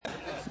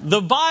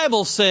The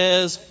Bible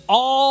says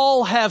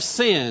all have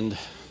sinned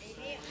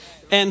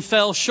and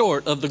fell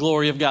short of the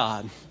glory of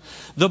God.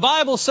 The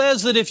Bible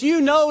says that if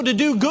you know to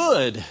do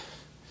good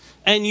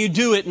and you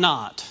do it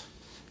not,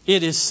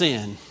 it is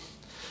sin.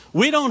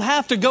 We don't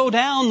have to go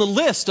down the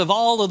list of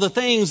all of the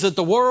things that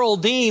the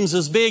world deems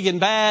as big and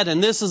bad,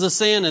 and this is a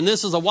sin, and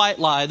this is a white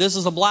lie, this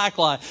is a black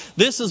lie,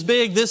 this is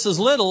big, this is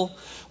little.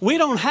 We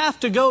don't have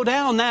to go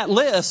down that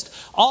list.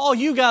 All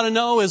you got to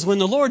know is when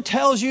the Lord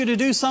tells you to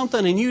do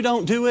something and you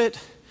don't do it,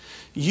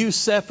 you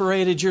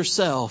separated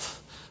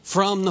yourself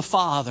from the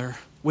Father,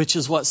 which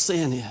is what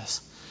sin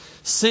is.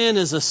 Sin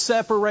is a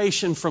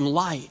separation from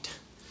light,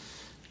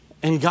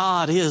 and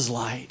God is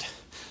light.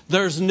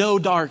 There's no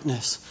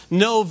darkness,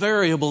 no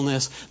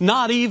variableness,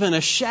 not even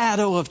a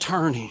shadow of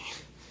turning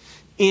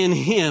in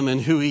Him and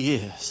who He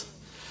is.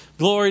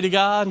 Glory to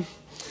God.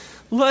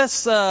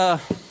 Let's go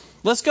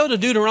to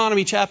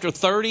Deuteronomy chapter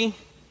 30.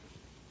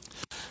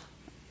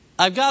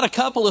 I've got a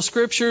couple of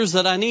scriptures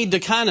that I need to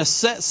kind of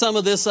set some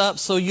of this up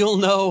so you'll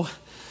know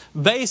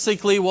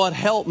basically what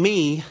helped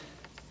me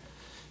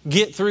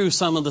get through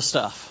some of the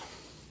stuff.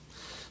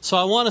 So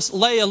I want to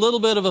lay a little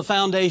bit of a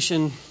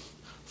foundation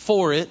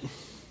for it.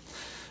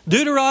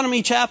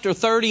 Deuteronomy chapter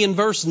 30 and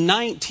verse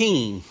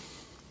 19.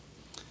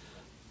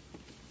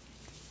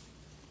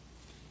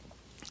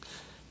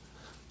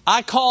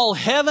 I call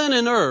heaven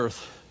and earth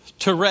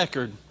to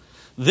record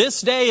this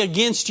day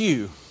against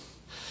you,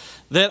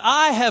 that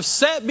I have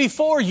set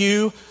before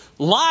you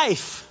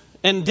life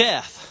and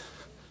death,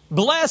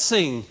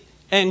 blessing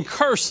and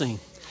cursing.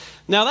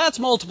 Now that's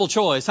multiple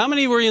choice. How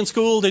many were in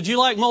school? Did you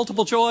like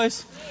multiple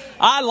choice?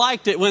 I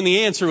liked it when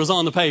the answer was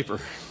on the paper.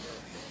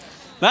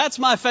 That's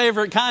my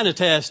favorite kind of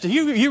test.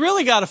 You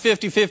really got a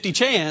 50-50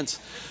 chance.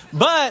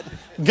 But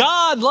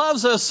God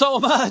loves us so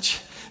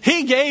much,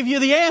 He gave you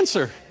the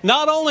answer.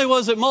 Not only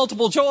was it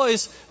multiple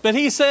choice, but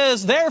He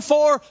says,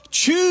 therefore,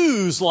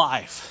 choose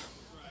life.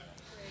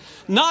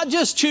 Not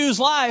just choose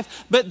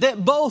life, but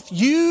that both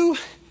you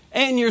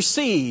and your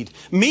seed,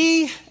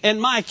 me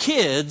and my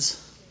kids,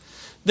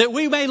 that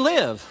we may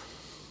live.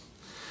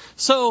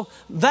 So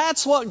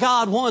that's what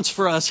God wants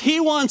for us. He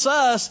wants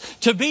us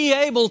to be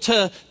able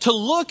to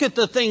look at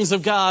the things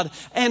of God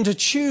and to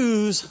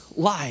choose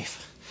life.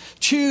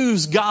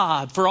 Choose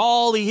God for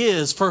all He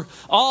is, for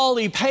all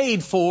He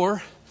paid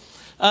for.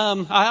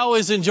 I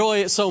always enjoy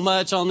it so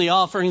much on the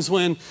offerings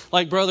when,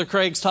 like Brother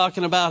Craig's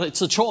talking about,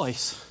 it's a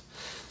choice.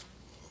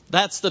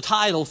 That's the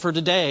title for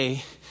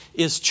today,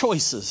 is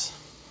choices.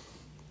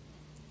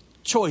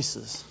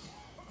 Choices.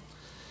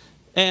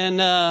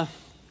 And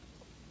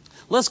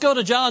let's go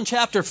to John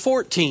chapter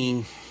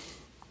 14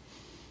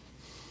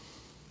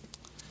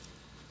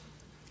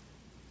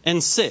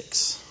 and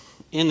 6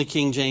 in the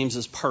King James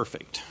is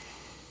perfect.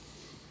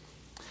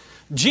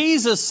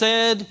 Jesus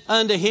said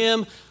unto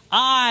him,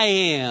 I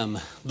am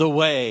the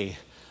way,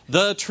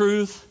 the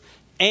truth,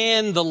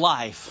 and the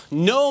life.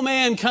 No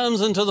man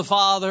comes unto the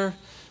Father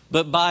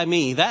but by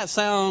me. That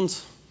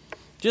sounds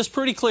just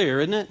pretty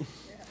clear, isn't it?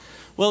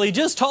 Well, He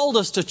just told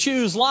us to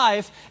choose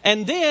life,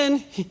 and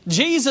then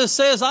Jesus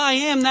says, I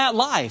am that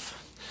life.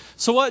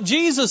 So what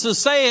Jesus is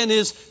saying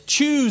is,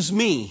 choose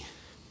me.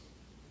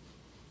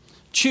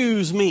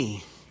 Choose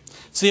me.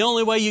 It's the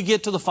only way you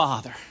get to the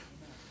Father.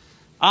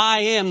 I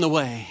am the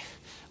way.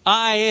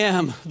 I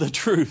am the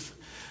truth.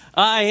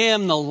 I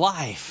am the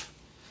life.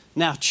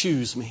 Now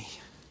choose me.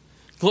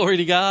 Glory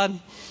to God.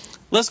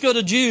 Let's go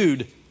to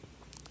Jude,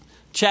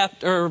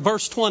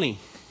 verse 20.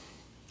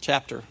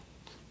 Chapter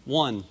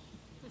 1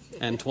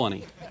 and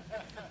 20.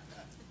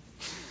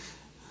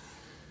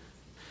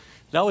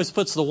 It always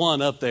puts the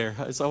 1 up there.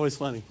 It's always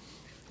funny.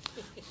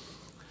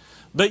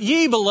 But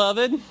ye,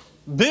 beloved,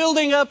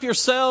 building up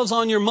yourselves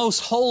on your most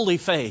holy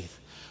faith,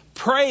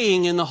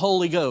 praying in the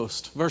Holy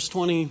Ghost. Verse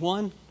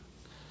 21.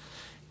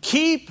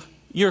 Keep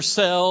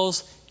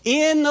yourselves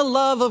in the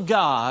love of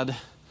God,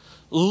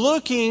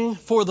 looking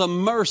for the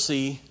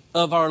mercy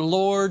of our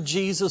Lord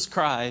Jesus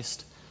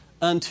Christ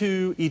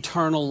unto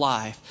eternal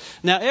life.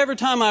 Now, every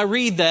time I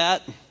read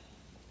that,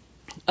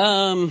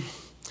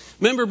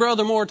 remember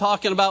Brother Moore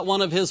talking about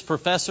one of his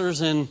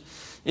professors in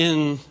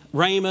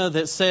Rhema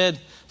that said,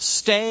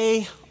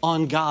 stay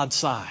on God's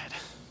side.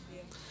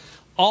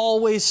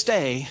 Always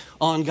stay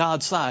on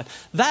God's side.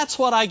 That's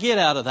what I get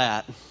out of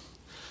that.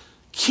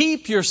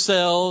 Keep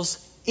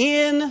yourselves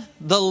in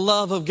the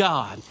love of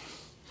God.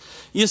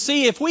 You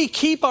see, if we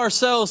keep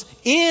ourselves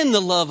in the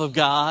love of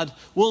God,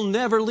 we'll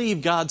never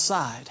leave God's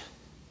side.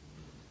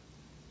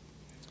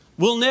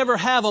 We'll never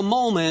have a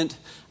moment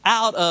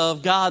out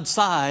of God's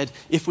side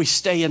if we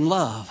stay in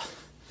love.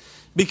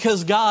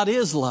 Because God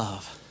is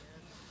love.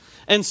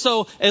 And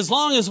so as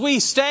long as we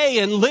stay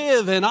and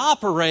live and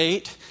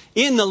operate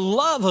in the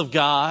love of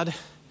God,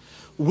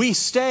 we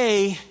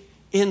stay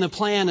in the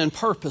plan and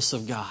purpose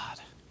of God.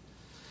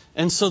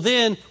 And so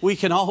then we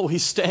can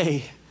always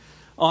stay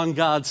on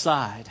God's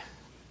side.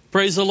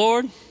 Praise the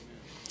Lord.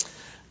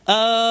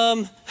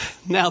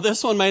 Now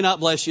this one may not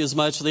bless you as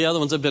much. The other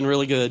ones have been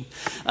really good.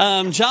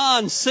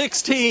 John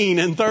 16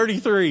 and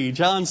 33.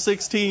 John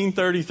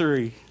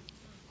 16:33.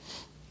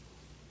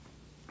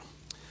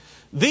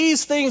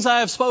 These things I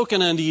have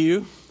spoken unto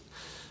you,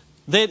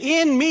 that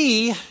in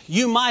me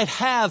you might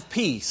have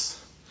peace.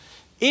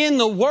 In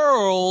the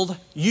world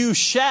you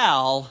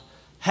shall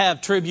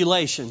have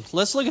tribulation.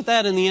 Let's look at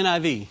that in the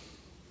NIV.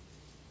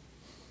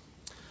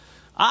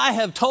 I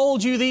have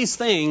told you these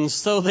things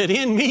so that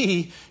in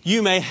me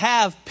you may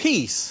have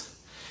peace.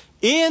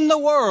 In the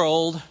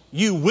world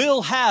you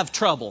will have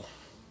trouble.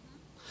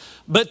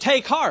 But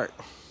take heart.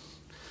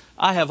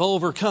 I have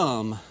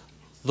overcome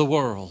the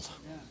world.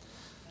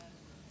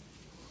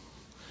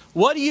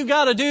 What do you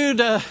got to do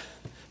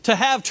to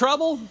have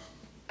trouble?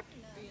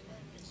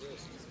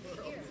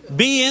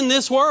 Be in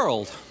this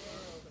world.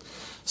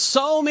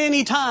 So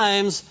many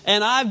times,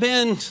 and I've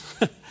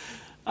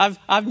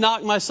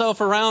knocked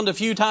myself around a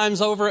few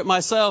times over it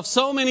myself.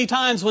 So many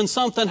times when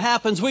something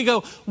happens, we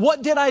go,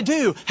 what did I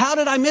do? How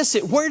did I miss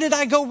it? Where did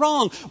I go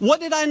wrong? What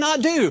did I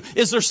not do?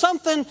 Is there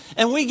something?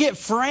 And we get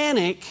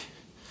frantic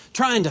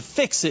trying to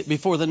fix it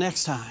before the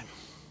next time.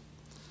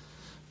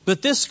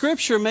 But this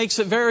scripture makes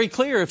it very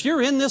clear. If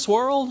you're in this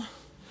world,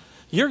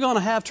 you're going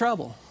to have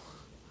trouble.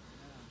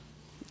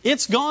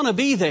 It's going to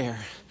be there.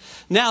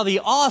 Now,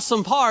 the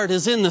awesome part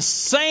is in the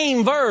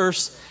same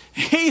verse,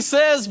 he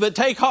says, but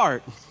take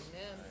heart.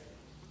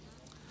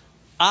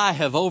 I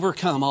have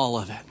overcome all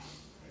of it.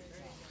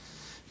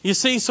 You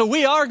see, so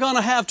we are going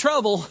to have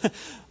trouble,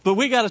 but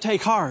we got to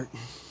take heart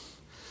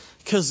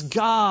because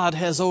God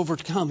has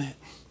overcome it.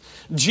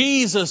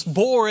 Jesus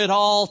bore it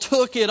all,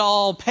 took it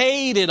all,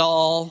 paid it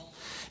all.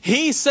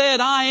 He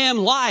said, I am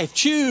life.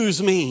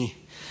 Choose me.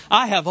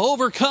 I have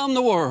overcome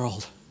the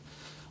world.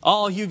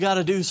 All you got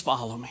to do is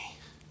follow me.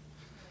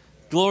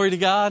 Glory to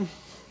God.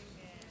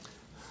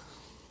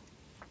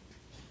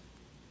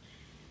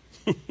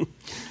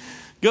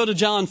 Go to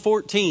John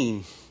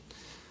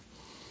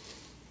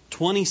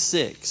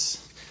 14:26.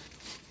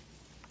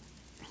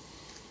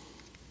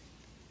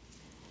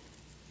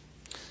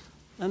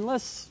 And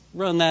let's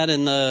run that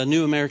in the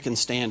New American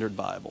Standard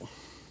Bible.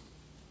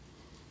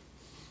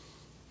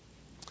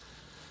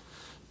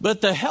 But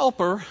the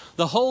Helper,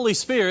 the Holy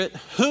Spirit,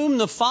 whom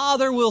the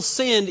Father will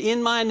send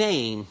in my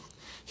name,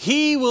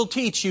 He will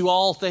teach you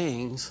all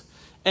things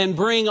and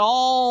bring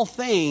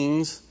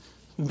to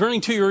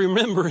your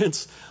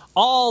remembrance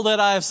all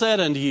that I have said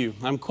unto you.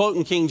 I'm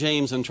quoting King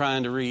James and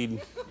trying to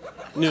read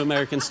New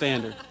American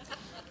Standard.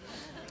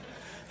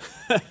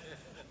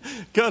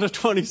 Go to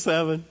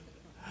 27.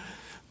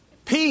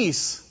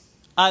 Peace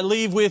I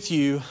leave with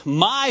you.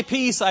 My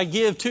peace I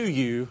give to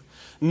you.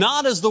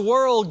 Not as the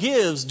world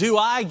gives do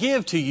I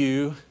give to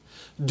you.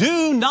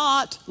 Do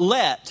not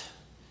let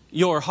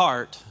your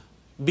heart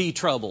be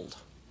troubled,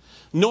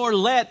 nor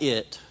let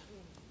it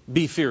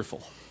be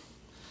fearful.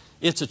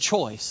 It's a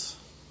choice.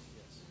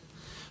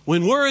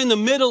 When we're in the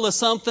middle of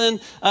something,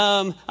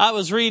 I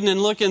was reading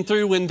and looking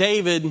through when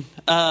David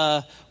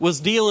was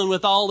dealing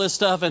with all this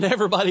stuff and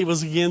everybody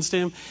was against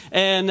him.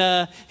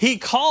 And he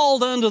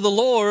called unto the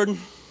Lord,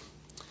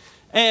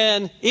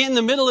 and in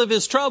the middle of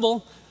his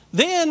trouble,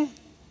 then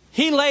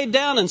he laid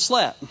down and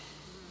slept.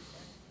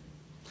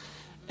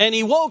 And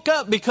he woke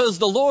up because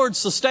the Lord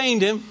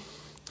sustained him.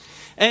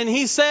 And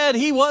he said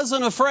he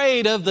wasn't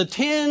afraid of the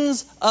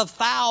tens of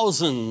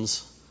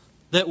thousands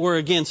that were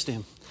against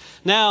him.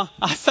 Now,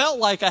 I felt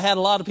like I had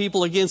a lot of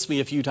people against me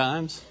a few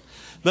times,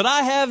 but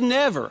I have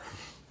never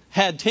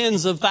had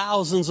tens of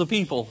thousands of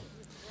people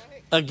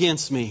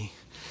against me.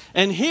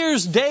 And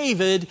here's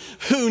David,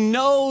 who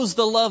knows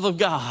the love of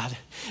God.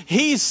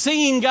 He's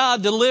seen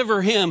God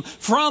deliver him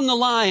from the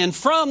lion,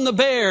 from the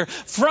bear,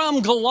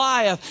 from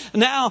Goliath.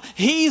 Now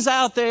he's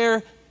out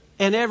there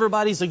and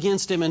everybody's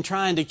against him and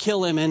trying to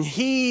kill him. And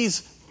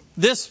he's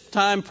this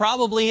time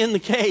probably in the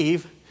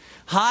cave,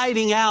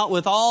 hiding out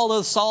with all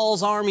of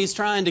Saul's armies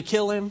trying to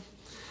kill him.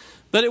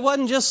 But it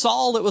wasn't just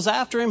Saul that was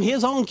after him.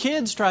 His own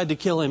kids tried to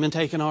kill him and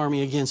take an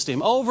army against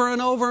him. Over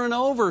and over and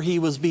over he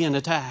was being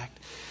attacked.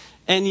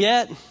 And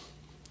yet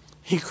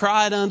he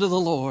cried unto the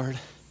Lord,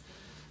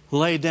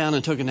 laid down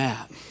and took a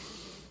nap.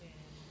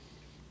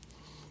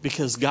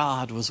 Because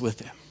God was with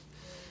him.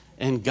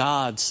 And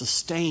God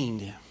sustained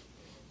him.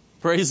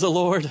 Praise the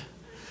Lord.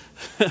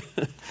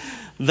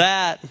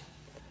 That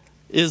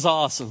is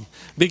awesome.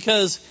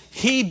 Because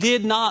he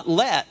did not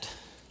let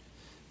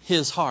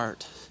his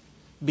heart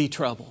be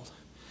troubled.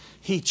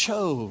 He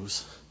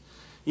chose.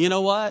 You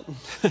know what?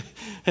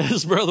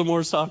 As Brother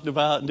Moore's talked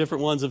about and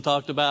different ones have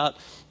talked about.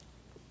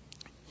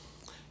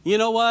 You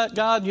know what,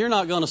 God? You're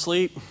not going to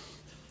sleep.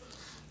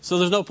 So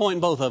there's no point in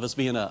both of us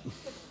being up.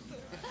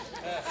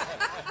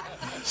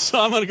 So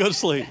I'm going to go to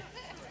sleep.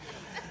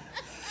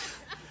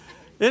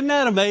 Isn't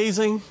that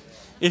amazing?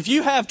 If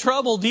you have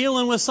trouble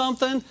dealing with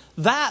something,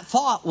 that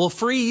thought will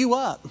free you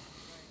up.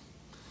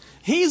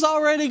 He's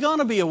already going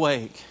to be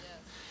awake.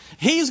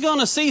 He's going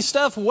to see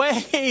stuff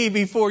way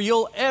before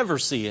you'll ever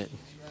see it.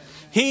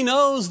 He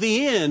knows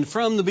the end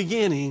from the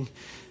beginning.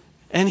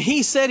 And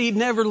He said He'd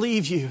never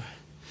leave you.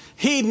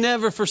 He'd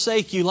never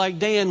forsake you, like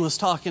Dan was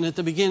talking at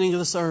the beginning of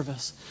the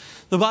service.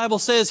 The Bible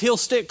says He'll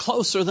stick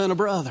closer than a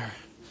brother.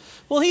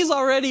 Well, He's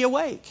already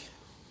awake.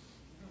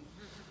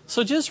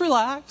 So just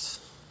relax.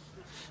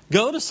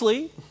 Go to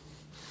sleep.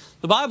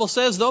 The Bible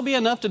says there'll be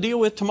enough to deal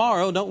with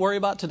tomorrow. Don't worry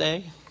about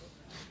today.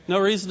 No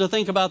reason to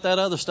think about that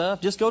other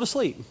stuff. Just go to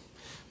sleep.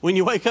 When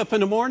you wake up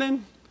in the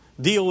morning,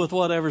 deal with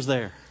whatever's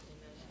there.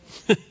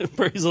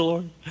 Praise the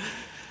Lord.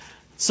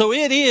 So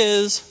it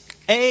is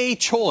a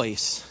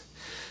choice.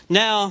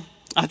 Now,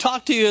 I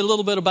talked to you a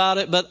little bit about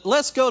it, but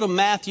let's go to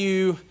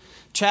Matthew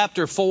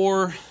chapter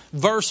 4,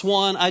 verse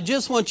 1. I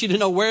just want you to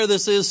know where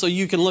this is so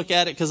you can look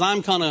at it, because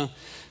I'm going to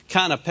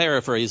kind of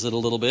paraphrase it a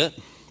little bit.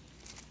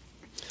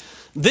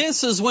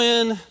 This is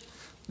when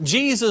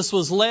Jesus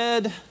was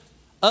led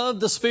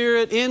of the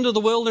Spirit into the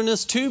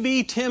wilderness to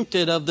be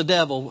tempted of the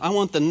devil. I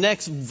want the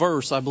next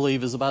verse, I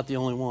believe, is about the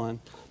only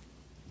one.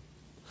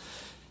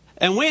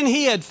 And when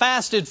he had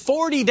fasted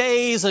 40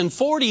 days and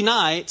 40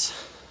 nights,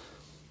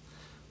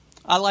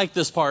 I like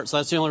this part, so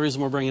that's the only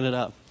reason we're bringing it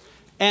up.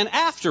 And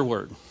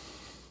afterward,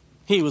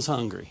 he was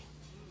hungry.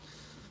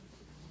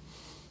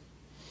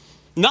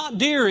 Not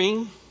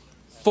during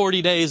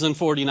 40 days and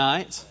 40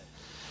 nights.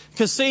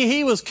 Because see,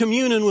 he was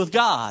communing with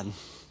God.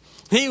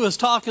 He was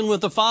talking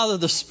with the Father.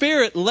 The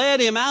Spirit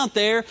led him out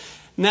there.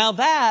 Now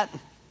that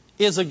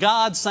is a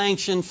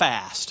God-sanctioned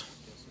fast.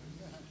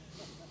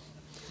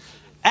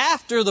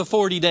 After the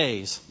 40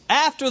 days,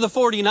 after the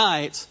 40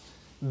 nights,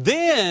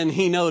 then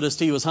he noticed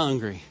he was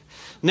hungry.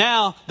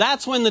 Now,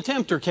 that's when the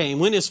tempter came.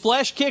 When his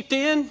flesh kicked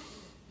in,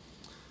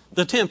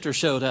 the tempter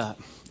showed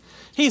up.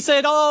 He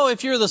said, "Oh,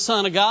 if you're the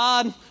Son of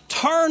God,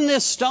 turn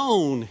this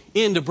stone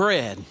into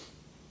bread."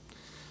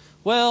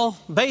 Well,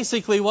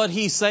 basically what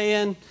he's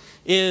saying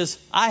is,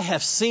 I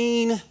have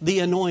seen the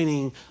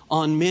anointing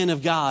on men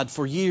of God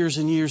for years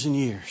and years and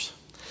years.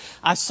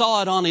 I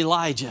saw it on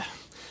Elijah.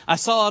 I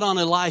saw it on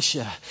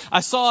Elisha. I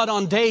saw it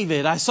on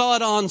David. I saw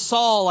it on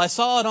Saul. I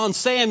saw it on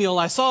Samuel.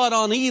 I saw it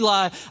on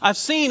Eli. I've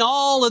seen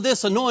all of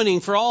this anointing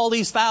for all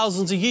these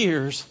thousands of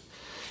years.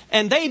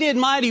 And they did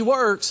mighty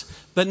works,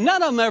 but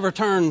none of them ever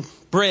turned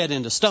bread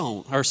into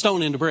stone, or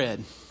stone into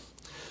bread.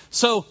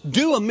 So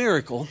do a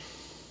miracle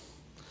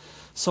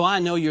so I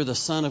know you're the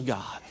Son of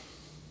God.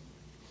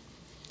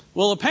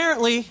 Well,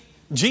 apparently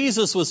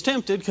Jesus was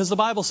tempted because the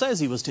Bible says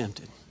he was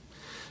tempted.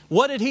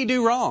 What did he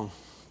do wrong?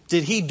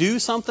 Did he do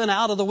something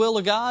out of the will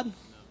of God? No.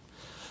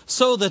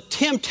 So the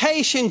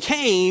temptation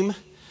came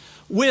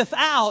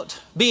without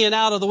being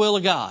out of the will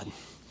of God.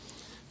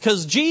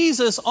 Because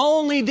Jesus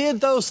only did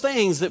those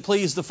things that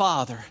pleased the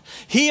Father.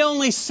 He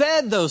only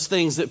said those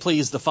things that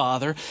pleased the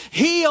Father.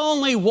 He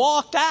only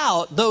walked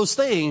out those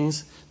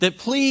things that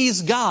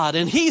pleased God.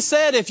 And he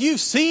said, if you've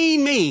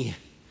seen me,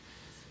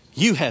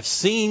 you have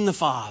seen the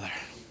Father.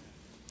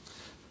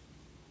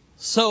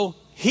 So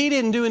he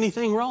didn't do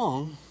anything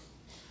wrong.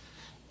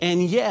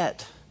 And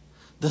yet,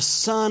 the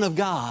Son of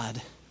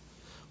God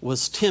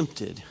was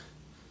tempted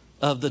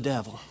of the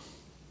devil.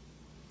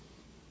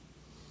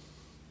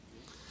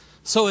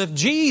 So if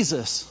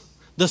Jesus,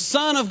 the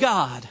Son of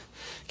God,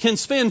 can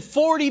spend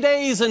 40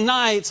 days and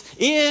nights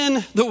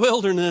in the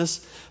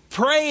wilderness,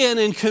 praying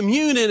and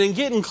communing and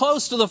getting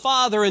close to the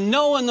Father and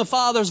knowing the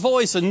Father's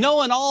voice and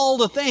knowing all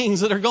the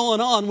things that are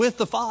going on with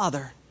the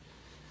Father,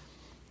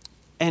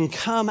 and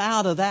come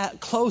out of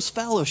that close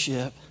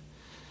fellowship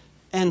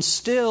and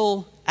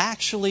still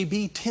actually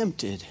be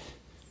tempted,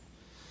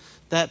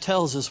 that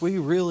tells us we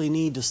really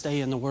need to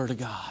stay in the Word of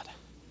God.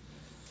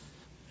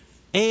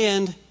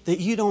 And that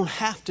you don't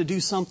have to do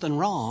something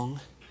wrong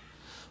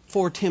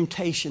for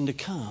temptation to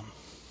come.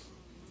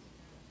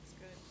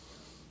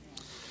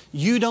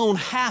 You don't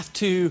have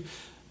to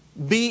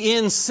be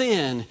in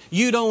sin.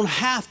 You don't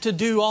have to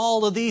do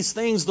all of these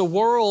things. The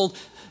world,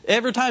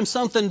 every time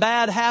something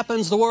bad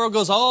happens, the world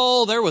goes,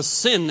 "Oh, there was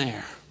sin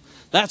there.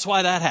 That's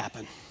why that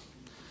happened."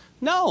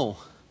 No,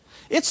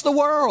 it's the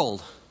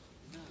world.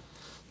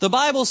 The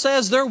Bible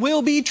says there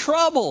will be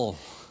trouble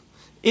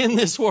in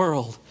this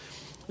world.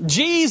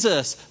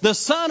 Jesus, the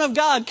Son of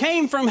God,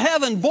 came from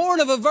heaven, born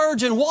of a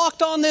virgin,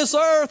 walked on this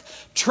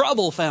earth.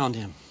 Trouble found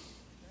him.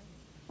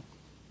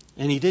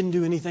 And he didn't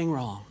do anything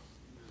wrong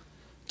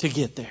to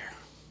get there.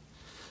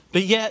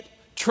 But yet,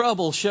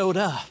 trouble showed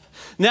up.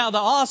 Now, the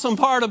awesome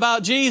part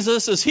about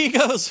Jesus is he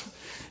goes,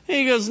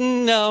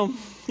 no.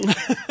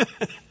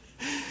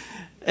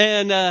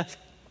 And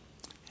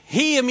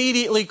he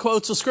immediately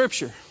quotes a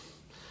scripture.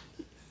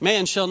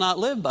 Man shall not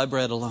live by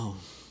bread alone.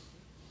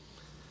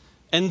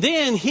 And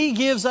then he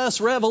gives us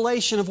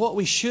revelation of what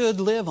we should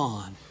live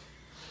on.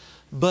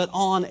 But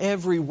on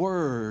every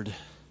word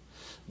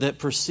that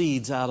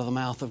proceeds out of the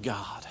mouth of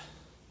God.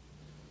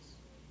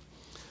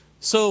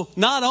 So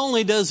not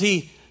only does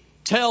he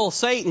tell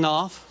Satan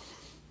off,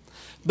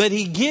 but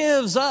he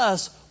gives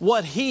us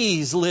what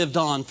he's lived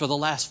on for the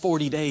last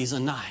 40 days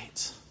and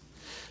nights.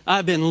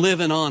 I've been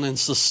living on and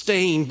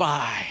sustained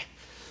by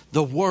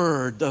the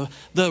Word, the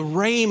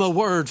Rhema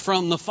word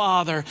from the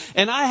Father.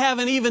 And I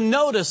haven't even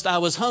noticed I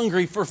was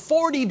hungry for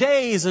 40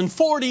 days and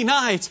 40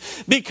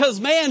 nights, because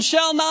man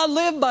shall not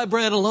live by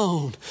bread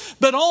alone,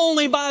 but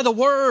only by the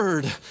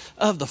Word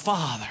of the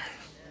Father.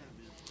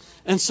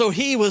 And so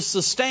he was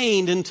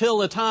sustained until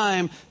the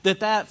time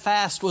that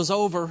fast was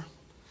over.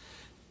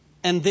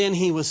 And then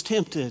he was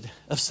tempted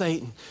of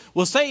Satan.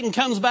 Well, Satan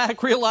comes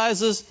back,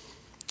 realizes,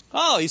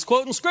 oh, he's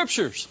quoting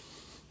scriptures.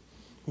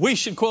 We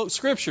should quote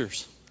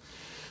scriptures.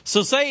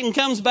 So Satan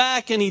comes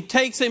back and he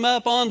takes him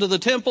up onto the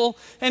temple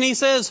and he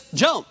says,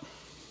 jump.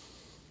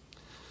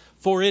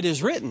 For it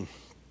is written,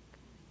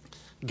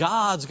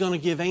 God's going to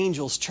give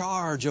angels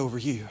charge over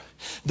you.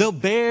 They'll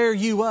bear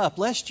you up,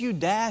 lest you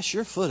dash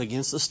your foot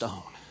against a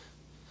stone.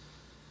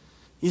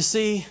 You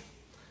see,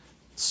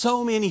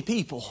 so many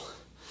people.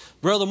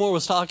 Brother Moore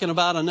was talking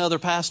about another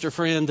pastor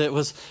friend that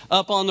was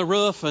up on the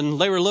roof and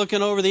they were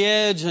looking over the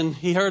edge and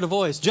he heard a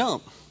voice,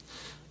 jump.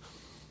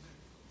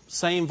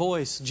 Same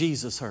voice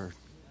Jesus heard.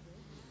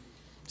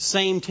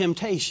 Same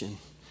temptation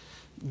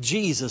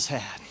Jesus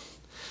had.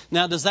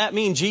 Now, does that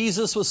mean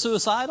Jesus was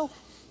suicidal?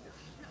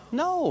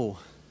 No.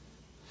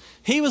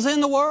 He was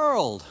in the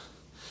world.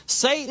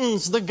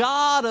 Satan's the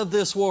god of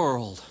this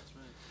world.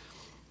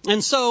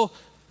 And so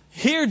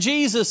here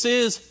Jesus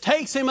is,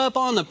 takes him up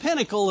on the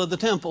pinnacle of the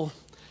temple.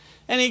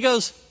 And he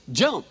goes,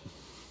 jump.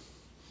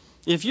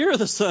 If you're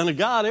the Son of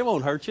God, it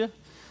won't hurt you.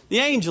 The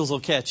angels will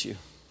catch you.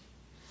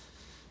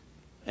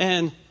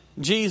 And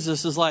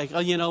Jesus is like, oh,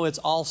 you know, it's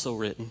also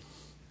written,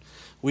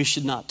 we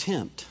should not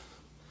tempt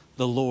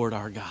the Lord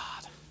our God.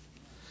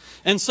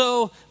 And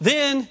so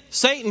then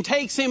Satan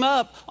takes him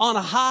up on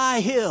a high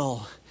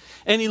hill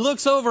and he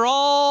looks over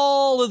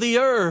all of the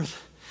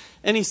earth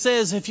and he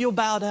says, if you'll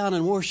bow down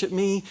and worship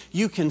me,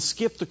 you can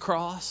skip the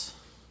cross.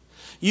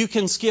 You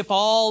can skip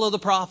all of the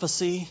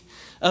prophecy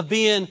of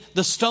being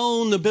the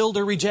stone the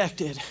builder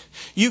rejected.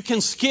 You can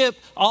skip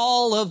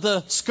all of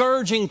the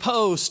scourging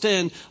post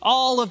and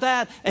all of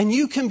that, and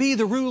you can be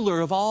the ruler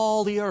of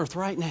all the earth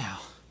right now.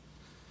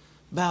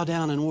 Bow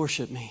down and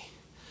worship me.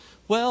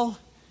 Well,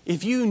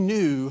 if you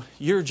knew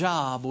your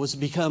job was to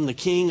become the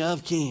King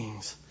of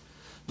Kings,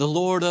 the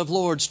Lord of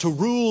Lords, to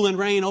rule and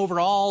reign over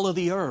all of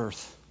the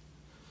earth,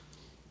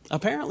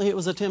 apparently it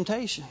was a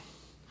temptation.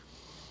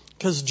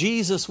 Because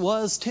Jesus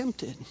was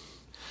tempted.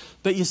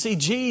 But you see,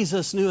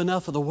 Jesus knew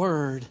enough of the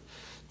Word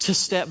to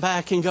step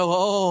back and go,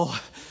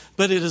 oh,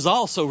 but it is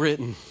also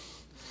written,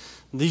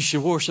 you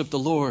should worship the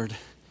Lord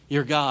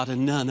your God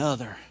and none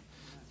other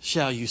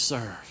shall you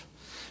serve.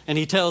 And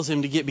he tells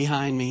him to get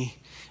behind me.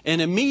 And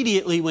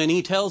immediately when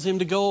he tells him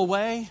to go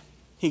away,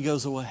 he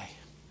goes away.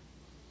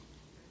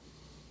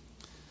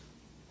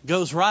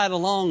 Goes right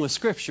along with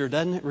Scripture,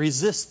 doesn't it?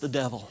 Resist the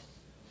devil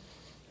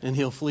and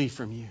he'll flee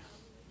from you.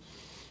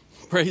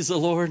 Praise the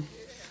Lord.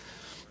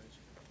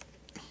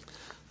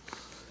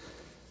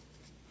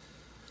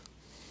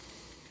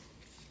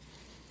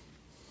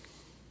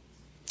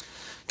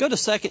 Go to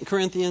 2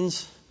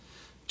 Corinthians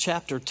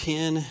chapter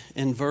 10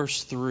 and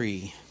verse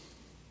 3.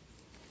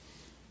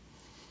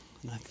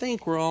 And I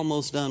think we're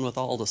almost done with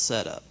all the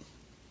setup.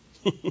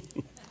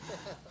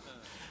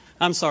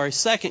 I'm sorry,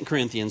 2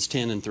 Corinthians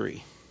 10 and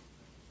 3.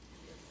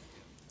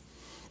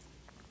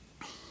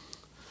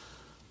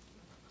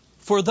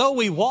 For though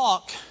we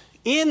walk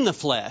in the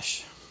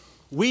flesh,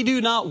 we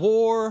do not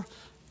war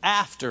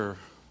after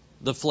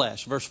the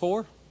flesh. Verse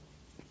 4.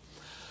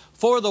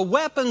 For the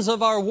weapons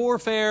of our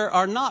warfare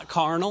are not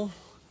carnal,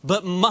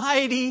 but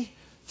mighty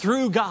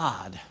through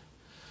God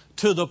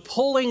to the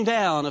pulling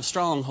down of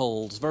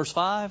strongholds. Verse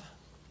 5.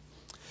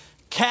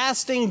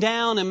 Casting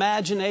down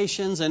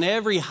imaginations and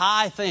every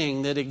high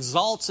thing that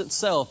exalts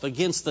itself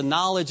against the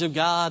knowledge of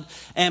God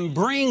and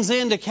brings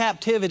into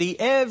captivity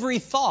every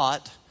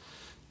thought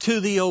to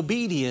the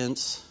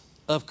obedience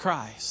of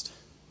Christ.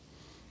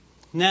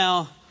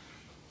 Now,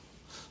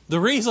 the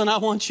reason I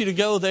want you to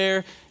go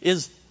there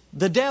is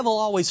the devil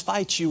always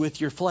fights you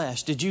with your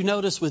flesh. Did you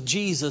notice with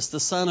Jesus, the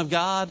Son of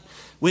God,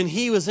 when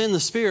he was in the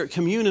Spirit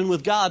communing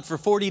with God for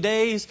 40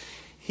 days,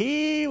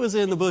 he was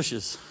in the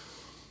bushes.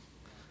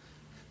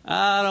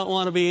 I don't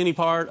want to be any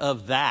part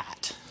of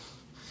that.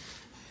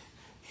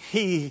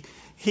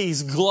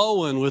 He's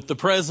glowing with the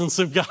presence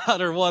of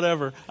God or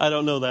whatever. I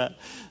don't know that.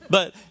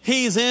 But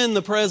he's in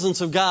the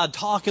presence of God,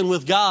 talking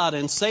with God,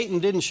 and Satan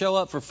didn't show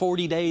up for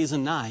 40 days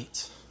and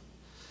nights.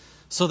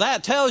 So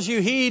that tells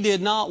you he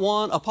did not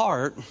want a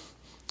part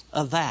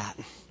of that.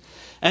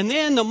 And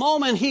then the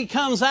moment he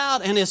comes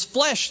out and his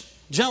flesh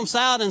jumps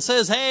out and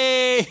says,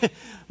 hey,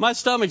 my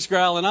stomach's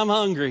growling, I'm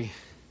hungry,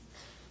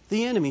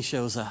 the enemy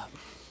shows up.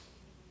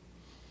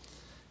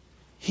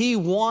 He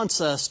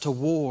wants us to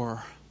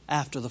war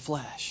after the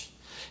flesh.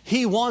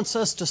 He wants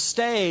us to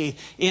stay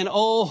in,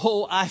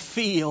 oh, I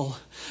feel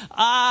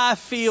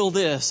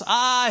this,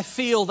 I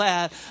feel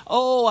that,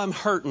 oh, I'm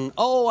hurting,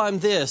 oh, I'm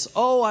this,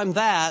 oh, I'm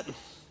that.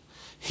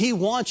 He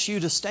wants you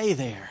to stay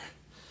there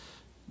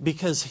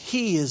because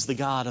he is the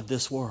God of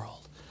this world,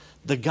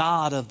 the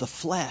God of the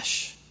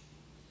flesh,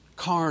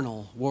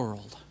 carnal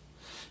world.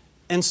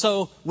 And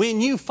so when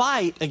you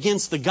fight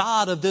against the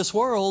God of this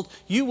world,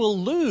 you will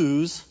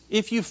lose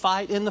if you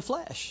fight in the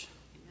flesh.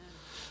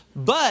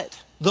 But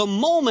the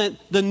moment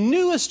the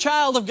newest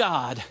child of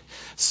God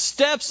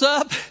steps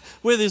up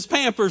with his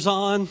Pampers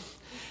on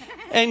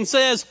and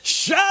says,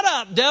 shut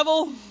up,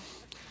 devil,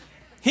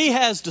 he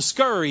has to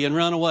scurry and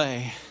run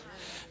away.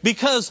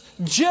 Because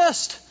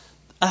just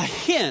a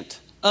hint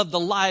of the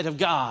light of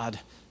God,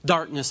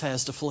 darkness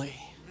has to flee.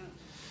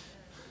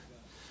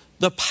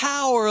 The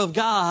power of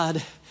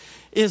God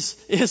is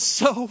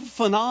so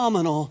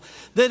phenomenal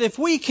that if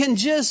we can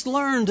just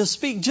learn to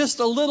speak just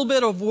a little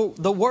bit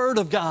of the Word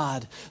of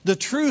God, the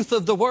truth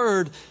of the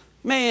Word,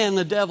 man,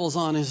 the devil's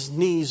on his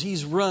knees.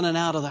 He's running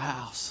out of the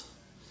house.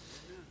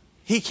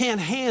 He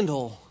can't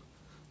handle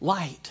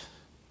light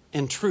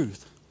and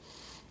truth.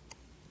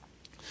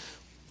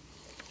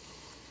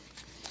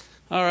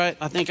 All right,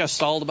 I think I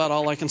stalled about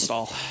all I can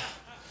stall.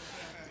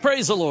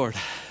 Praise the Lord.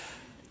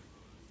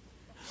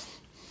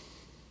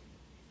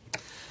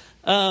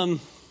 I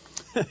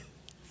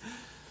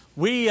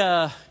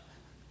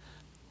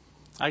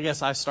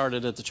guess I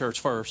started at the church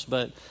first,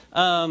 but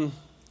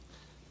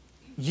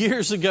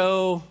years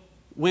ago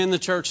when the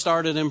church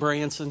started in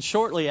Branson,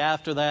 shortly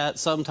after that,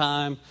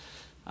 sometime,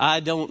 I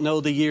don't know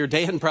the year,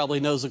 Dan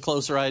probably knows a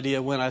closer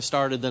idea when I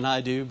started than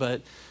I do,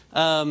 but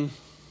I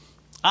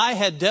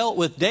had dealt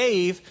with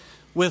Dave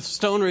with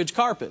Stone Ridge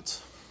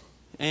Carpets,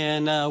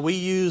 and we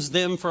used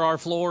them for our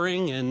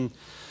flooring, and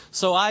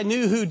so I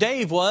knew who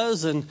Dave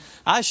was, and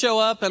I show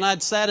up and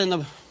I'd sat in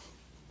the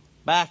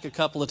back a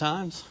couple of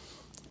times.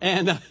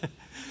 And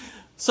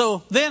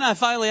so then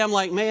I'm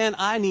like, man,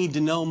 I need to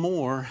know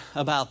more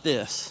about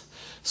this.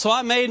 So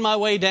I made my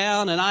way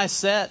down and I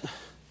sat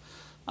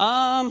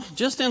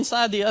just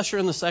inside the usher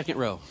in the second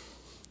row.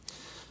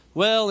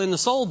 Well, in the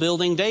Soul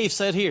building, Dave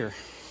sat here.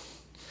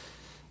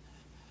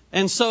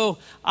 And so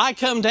I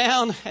come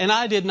down and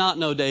I did not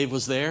know Dave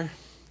was there.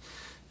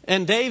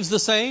 And Dave's the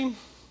same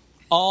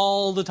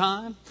all the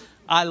time.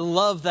 I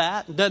love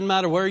that. Doesn't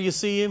matter where you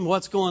see him,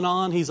 what's going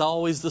on. He's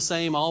always the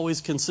same,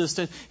 always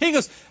consistent. He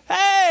goes,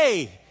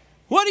 hey,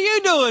 what are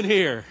you doing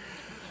here?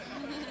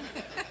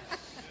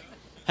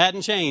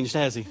 Hadn't changed,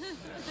 has he?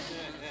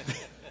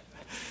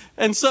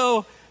 And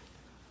so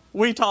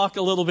we talk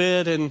a little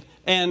bit,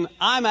 and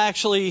I'm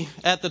actually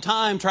at the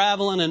time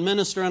traveling and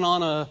ministering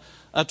on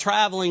a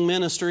traveling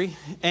ministry,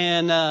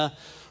 and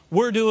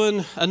we're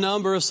doing a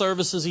number of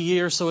services a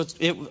year, so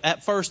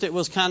at first it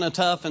was kind of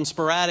tough and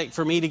sporadic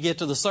for me to get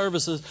to the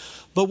services.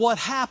 But what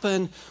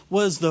happened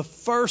was the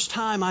first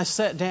time I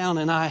sat down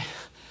and I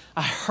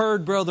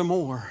heard Brother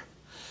Moore,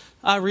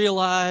 I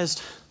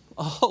realized,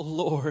 oh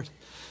Lord,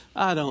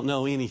 I don't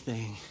know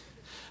anything.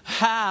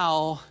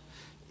 How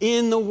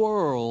in the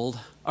world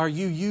are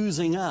you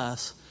using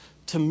us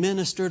to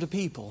minister to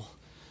people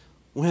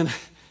when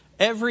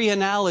every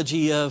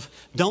analogy of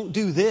don't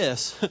do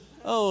this,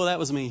 oh, that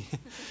was me.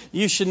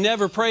 You should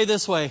never pray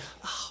this way.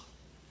 Oh,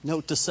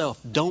 note to self,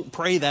 don't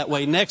pray that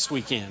way next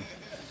weekend.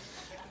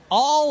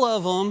 All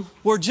of them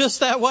were just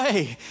that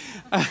way.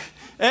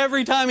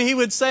 Every time he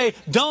would say,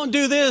 don't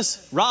do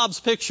this, Rob's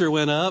picture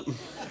went up.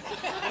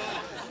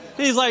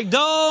 He's like,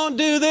 don't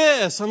do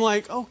this. I'm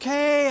like,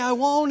 okay, I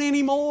won't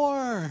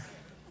anymore.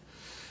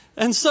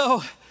 And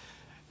so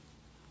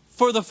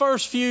for the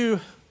first few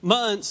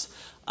months,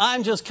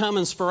 I'm just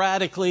coming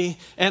sporadically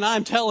and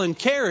I'm telling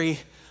Carrie,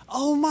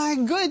 oh my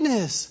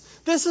goodness,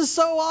 this is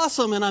so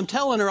awesome. And I'm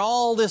telling her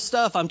all this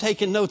stuff I'm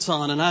taking notes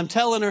on, and I'm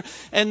telling her.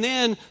 And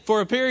then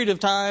for a period of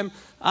time,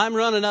 I'm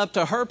running up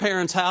to her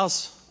parents'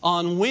 house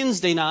on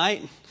Wednesday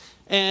night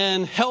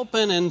and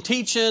helping and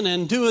teaching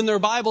and doing their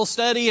Bible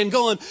study and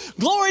going,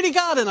 glory to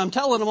God. And I'm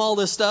telling them all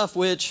this stuff,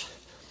 which,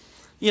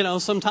 you know,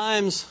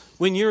 sometimes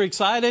when you're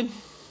excited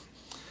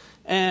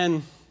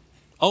and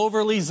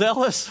overly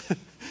zealous,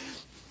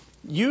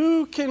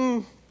 you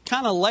can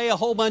kind of lay a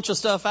whole bunch of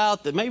stuff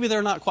out that maybe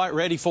they're not quite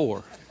ready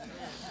for.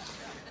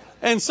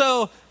 And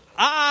so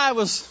I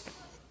was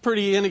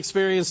pretty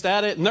inexperienced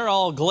at it, and they're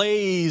all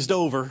glazed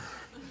over,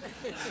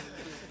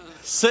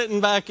 sitting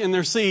back in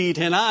their seat,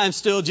 and I'm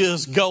still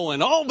just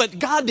going, oh, but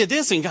God did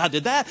this and God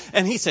did that,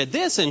 and He said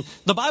this, and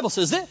the Bible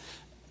says this.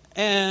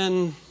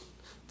 And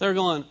they're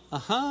going,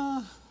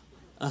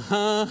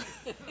 uh-huh.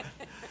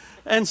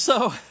 And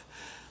so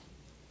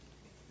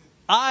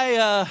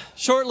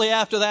shortly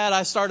after that,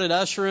 I started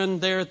ushering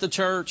there at the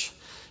church.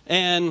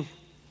 And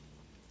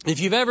if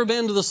you've ever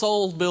been to the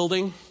Soul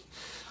building,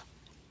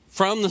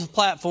 from the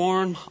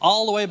platform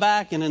all the way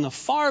back and in the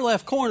far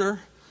left corner,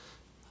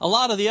 a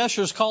lot of the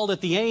ushers called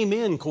it the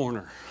Amen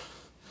corner.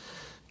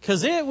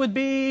 Because it would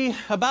be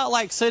about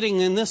like sitting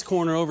in this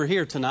corner over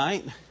here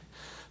tonight.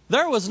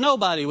 There was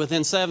nobody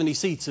within 70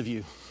 seats of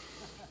you.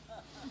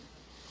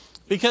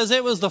 Because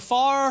it was the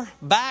far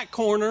back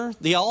corner.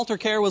 The altar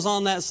care was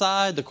on that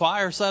side. The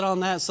choir sat on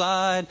that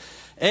side.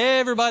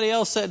 Everybody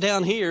else sat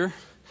down here.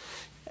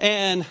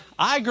 And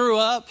I grew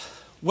up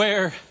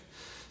where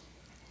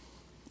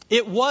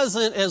it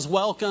wasn't as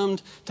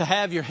welcomed to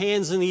have your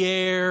hands in the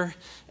air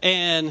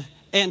and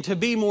to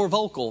be more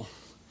vocal.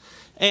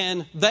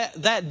 And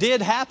that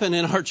did happen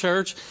in our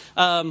church.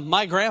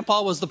 My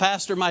grandpa was the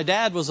pastor. My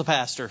dad was a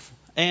pastor.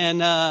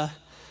 And,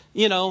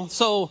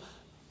 so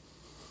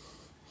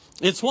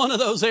it's one of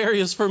those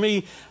areas for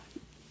me.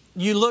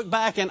 You look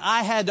back and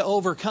I had to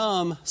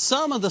overcome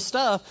some of the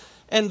stuff,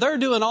 and they're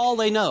doing all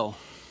they know.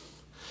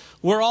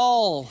 We're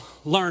all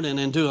learning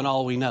and doing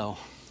all we know.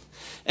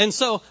 And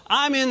so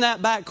I'm in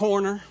that back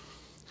corner,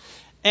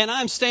 And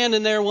I'm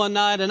standing there one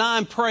night and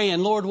I'm praying,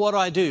 Lord, what do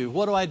I do?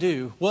 What do I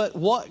do?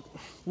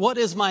 What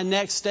is my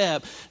next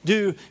step?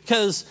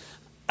 Because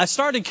I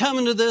started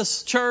coming to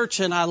this church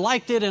and I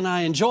liked it and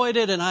I enjoyed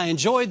it and I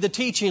enjoyed the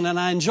teaching and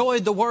I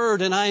enjoyed the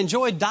word and I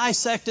enjoyed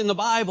dissecting the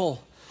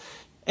Bible.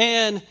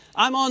 And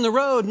I'm on the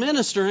road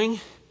ministering,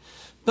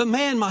 but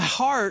man, my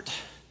heart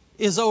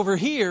is over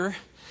here.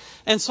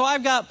 And so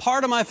I've got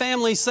part of my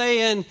family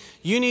saying,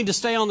 you need to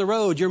stay on the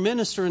road. You're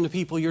ministering to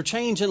people. You're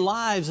changing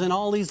lives in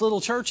all these little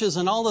churches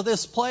and all of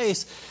this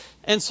place.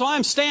 And so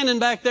I'm standing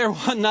back there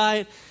one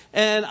night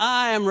and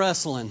I am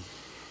wrestling.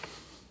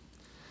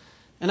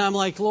 And I'm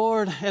like,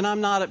 Lord, and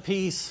I'm not at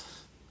peace.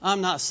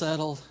 I'm not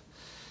settled.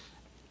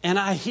 And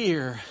I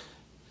hear,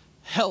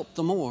 help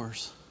the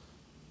Moors.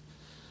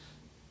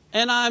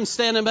 And I'm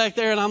standing back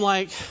there and I'm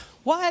like,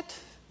 what?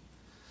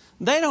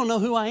 They don't know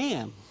who I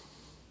am.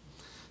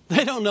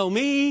 They don't know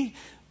me.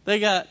 They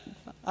got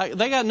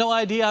no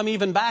idea I'm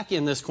even back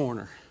in this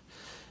corner.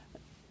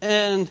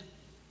 And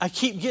I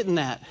keep getting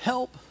that.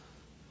 Help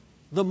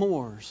the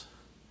Moors.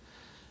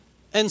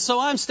 And so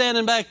I'm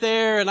standing back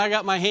there and I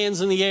got my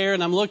hands in the air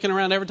and I'm looking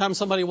around. Every time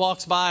somebody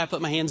walks by, I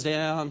put my hands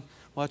down,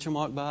 watch them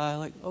walk by,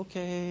 like,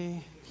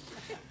 okay.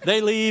 They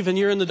leave and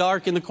you're in the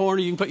dark in the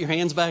corner. You can put your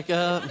hands back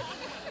up.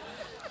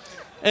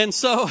 And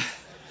so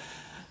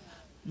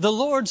the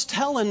Lord's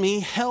telling me,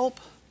 help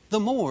the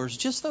Moors,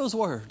 just those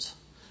words,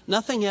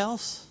 nothing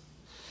else.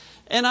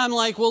 And I'm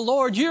like, well,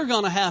 Lord, you're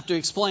going to have to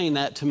explain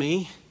that to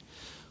me.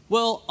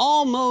 Well,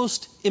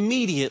 almost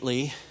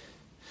immediately,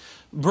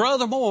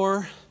 Brother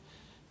Moore,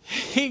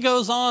 he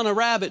goes on a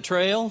rabbit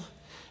trail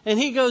and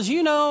he goes,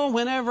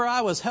 whenever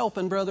I was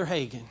helping Brother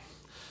Hagin,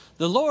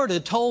 the Lord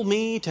had told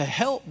me to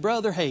help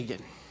Brother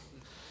Hagin.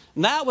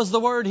 And that was the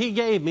word he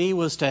gave me,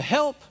 was to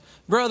help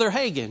Brother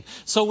Hagin.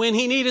 So when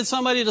he needed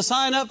somebody to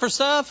sign up for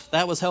stuff,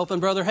 that was helping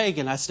Brother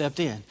Hagin. I stepped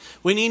in.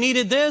 When he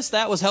needed this,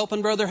 that was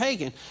helping Brother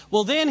Hagin.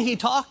 Well, then he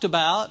talked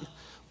about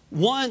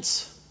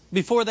once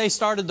before they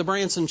started the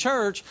Branson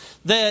Church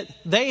that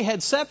they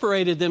had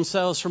separated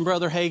themselves from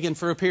Brother Hagin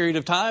for a period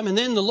of time. And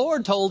then the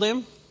Lord told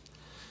him,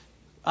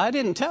 I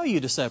didn't tell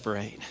you to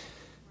separate.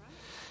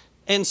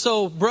 And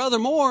so Brother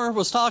Moore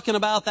was talking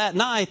about that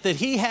night that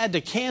he had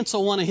to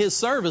cancel one of his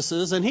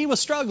services and he was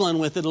struggling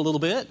with it a little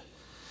bit.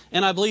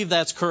 And I believe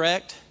that's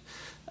correct.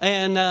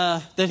 And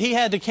that he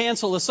had to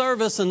cancel a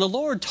service. And the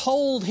Lord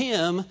told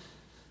him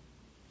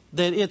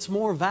that it's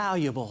more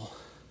valuable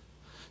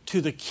to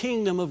the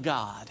kingdom of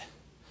God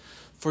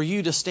for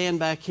you to stand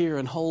back here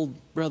and hold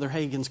Brother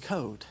Hagin's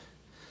coat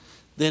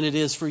than it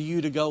is for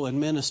you to go and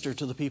minister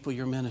to the people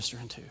you're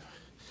ministering to.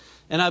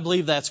 And I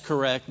believe that's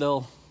correct.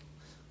 They'll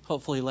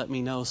hopefully let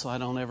me know so I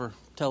don't ever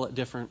tell it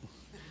different.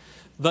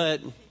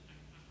 But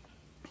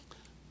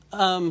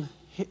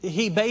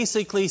he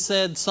basically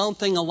said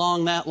something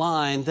along that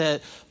line,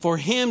 that for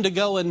him to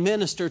go and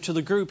minister to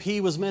the group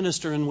he was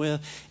ministering with,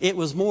 it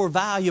was more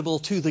valuable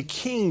to the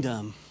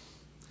kingdom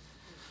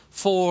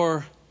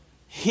for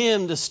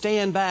him to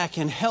stand back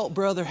and help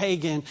Brother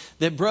Hagin,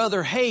 that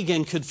Brother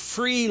Hagin could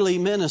freely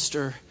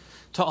minister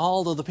to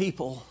all of the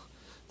people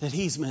that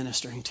he's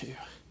ministering to.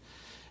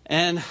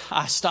 And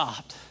I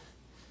stopped.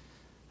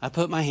 I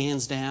put my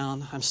hands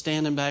down. I'm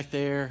standing back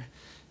there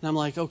and I'm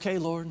like, okay,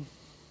 Lord.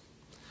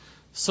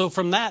 So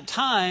from that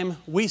time,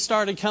 we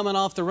started coming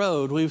off the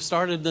road. We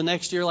started the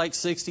next year like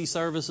 60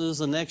 services,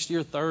 the next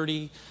year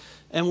 30.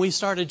 And we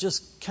started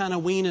just kind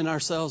of weaning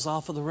ourselves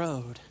off of the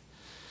road.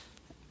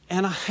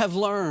 And I have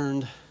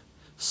learned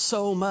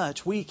so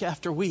much week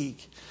after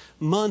week,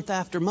 month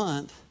after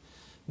month,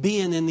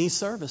 being in these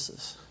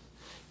services.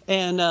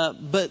 And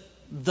but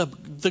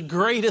the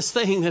greatest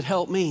thing that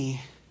helped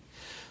me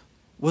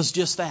was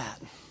just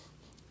that.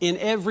 In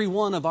every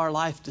one of our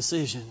life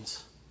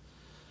decisions,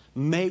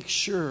 make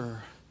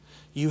sure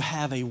you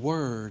have a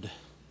word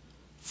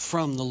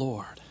from the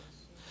Lord.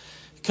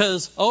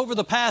 Because over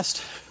the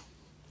past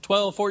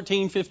 12,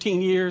 14,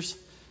 15 years,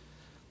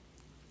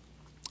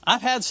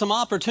 I've had some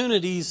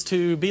opportunities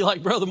to be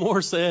like Brother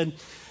Moore said,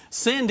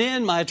 send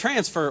in my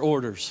transfer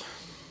orders.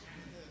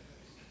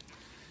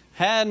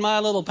 Had my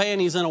little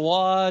panties in a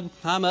wad.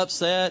 I'm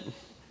upset.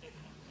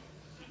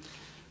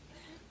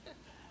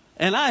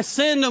 And I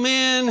send them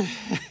in.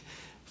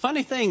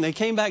 Funny thing, they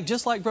came back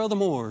just like Brother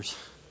Moore's.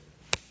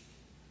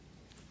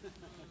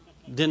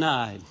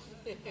 Denied.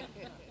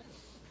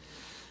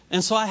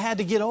 And so I had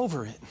to get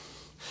over it.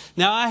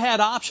 Now, I had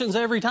options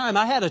every time.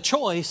 I had a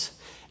choice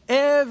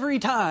every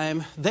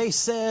time they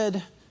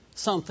said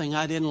something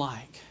I didn't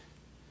like.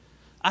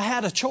 I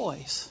had a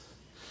choice.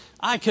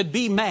 I could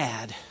be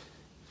mad.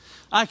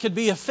 I could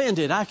be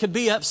offended. I could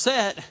be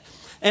upset.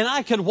 And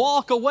I could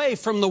walk away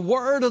from the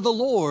word of the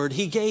Lord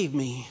He gave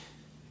me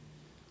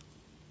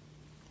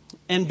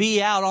and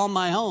be out on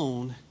my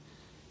own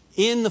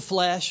in the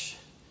flesh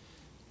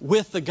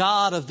with the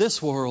God of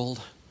this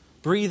world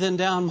breathing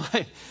down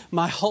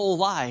my whole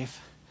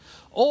life.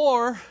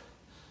 Or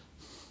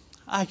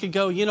I could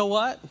go, you know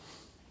what?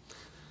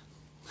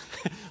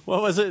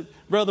 What was it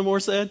Brother Moore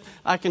said?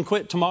 I can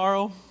quit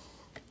tomorrow.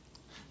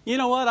 You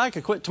know what? I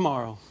could quit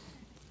tomorrow.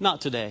 Not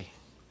today.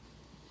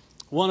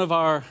 One of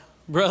our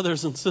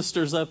brothers and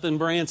sisters up in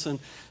Branson,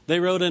 they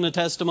wrote in a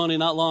testimony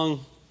not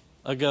long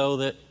ago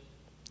that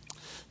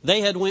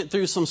they had went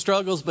through some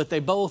struggles, but they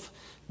both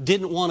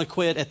didn't want to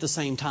quit at the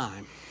same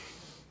time.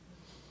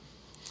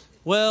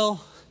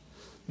 Well,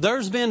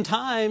 there's been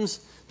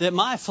times that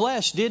my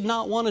flesh did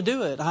not want to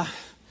do it. I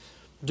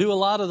do a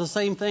lot of the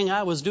same thing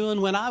I was doing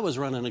when I was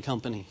running a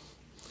company.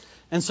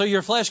 And so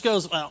your flesh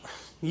goes, well,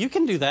 you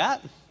can do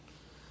that.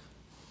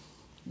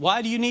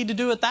 Why do you need to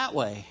do it that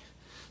way?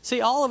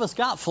 See, all of us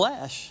got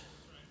flesh.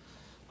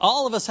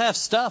 All of us have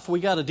stuff we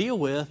got to deal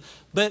with.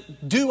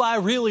 But do I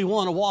really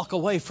want to walk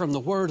away from the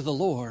word of the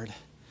Lord,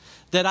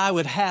 that I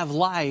would have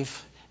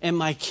life and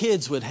my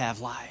kids would have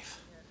life?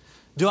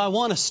 Do I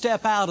want to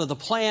step out of the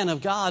plan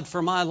of God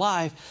for my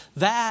life?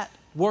 That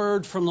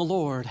word from the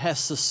Lord has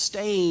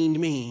sustained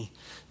me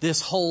this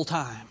whole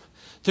time.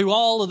 Through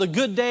all of the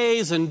good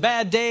days and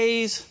bad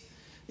days,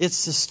 it's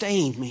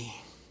sustained me.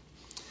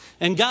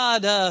 And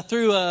God,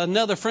 through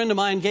another friend of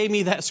mine, gave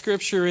me that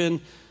scripture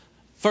in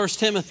 1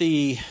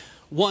 Timothy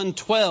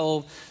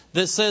 1:12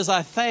 that says,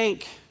 I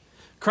thank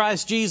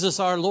Christ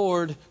Jesus our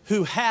Lord,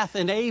 who hath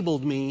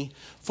enabled me,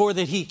 for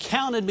that he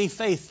counted me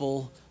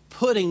faithful,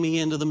 putting me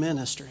into the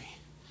ministry.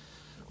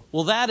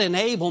 Well, that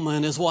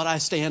enablement is what I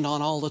stand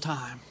on all the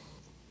time.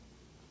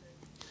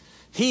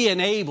 He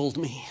enabled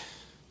me.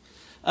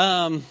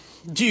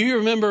 Do you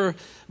remember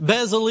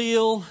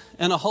Bezaleel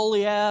and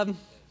Aholiab?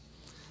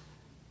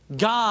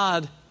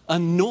 God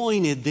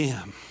anointed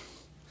them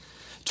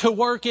to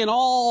work in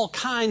all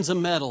kinds of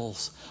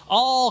metals,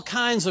 all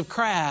kinds of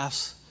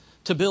crafts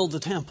to build the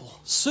temple.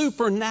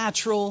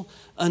 Supernatural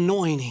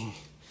anointing.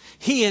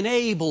 He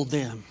enabled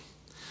them.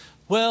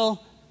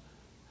 Well,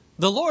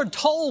 the Lord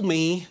told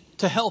me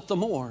to help the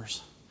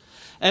Moors.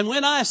 And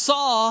when I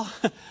saw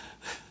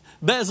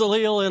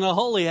Bezaleel and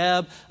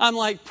Aholiab, I'm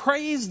like,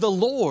 praise the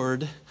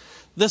Lord.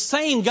 The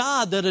same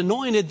God that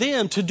anointed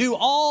them to do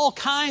all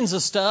kinds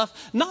of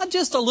stuff, not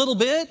just a little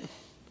bit,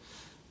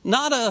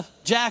 not a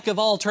jack of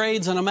all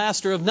trades and a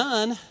master of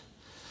none,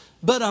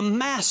 but a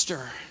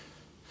master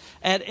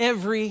at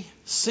every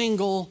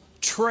single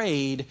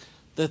trade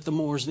that the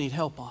Moors need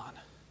help on.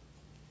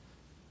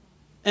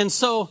 And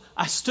so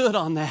I stood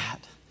on that.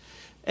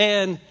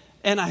 And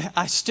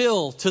I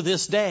still, to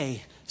this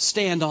day,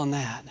 stand on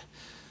that.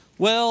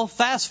 Well,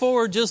 fast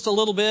forward just a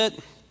little bit.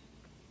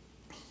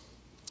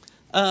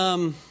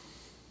 Well,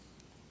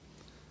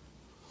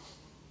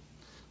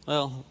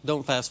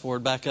 don't fast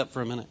forward. Back up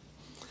for a minute.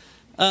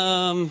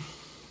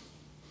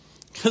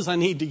 Because I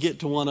need to get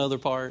to one other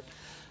part.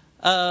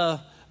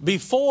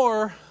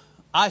 Before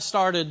I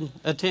started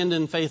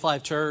attending Faith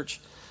Life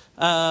Church,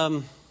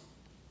 I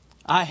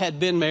had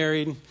been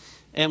married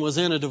and was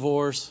in a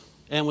divorce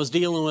and was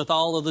dealing with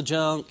all of the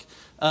junk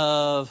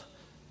of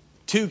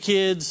 2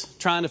 kids,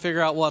 trying to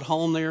figure out what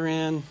home they're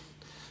in,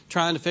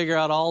 trying to figure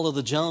out all of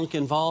the junk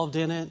involved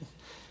in it.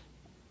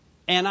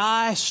 And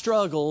I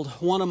struggled.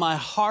 One of my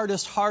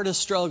hardest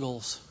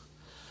struggles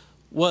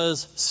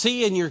was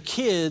seeing your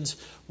kids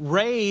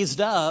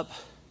raised up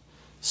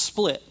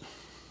split.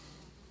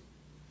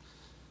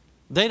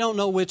 They don't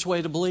know which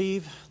way to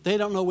believe. They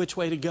don't know which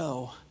way to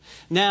go.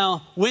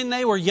 Now, when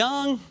they were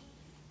young,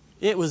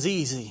 it was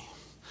easy.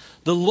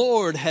 The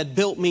Lord had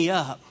built me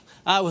up.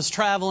 I was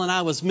traveling,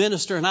 I was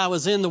ministering, I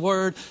was in the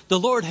Word. The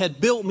Lord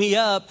had built me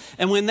up.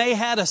 And when they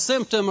had a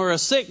symptom or a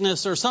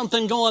sickness or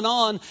something going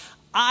on,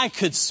 I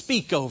could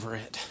speak over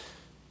it.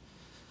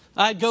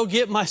 I'd go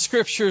get my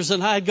scriptures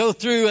and I'd go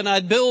through and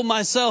I'd build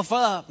myself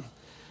up.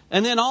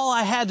 And then all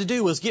I had to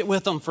do was get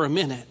with them for a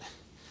minute.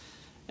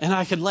 And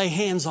I could lay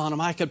hands on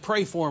them. I could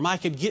pray for them. I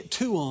could get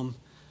to them.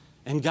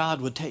 And God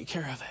would take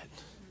care of it.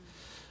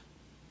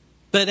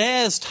 But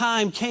as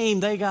time came,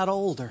 they got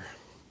older.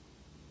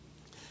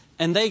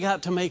 And they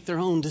got to make their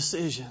own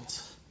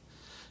decisions.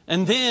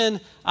 And then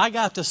I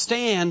got to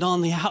stand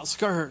on the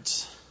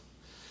outskirts.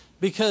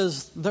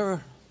 Because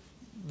they're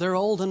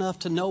old enough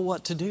to know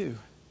what to do.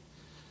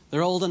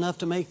 They're old enough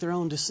to make their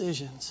own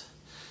decisions.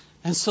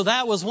 And so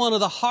that was one of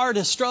the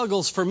hardest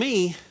struggles for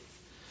me,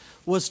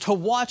 was to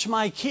watch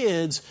my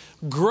kids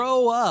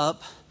grow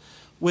up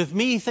with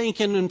me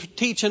thinking and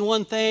teaching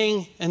one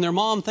thing and their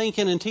mom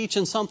thinking and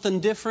teaching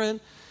something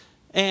different.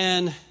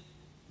 And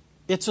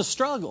it's a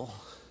struggle.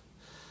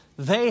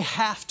 They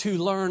have to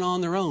learn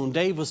on their own.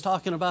 Dave was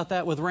talking about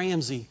that with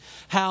Ramsey.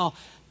 How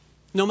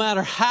no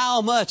matter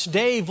how much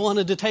Dave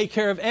wanted to take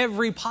care of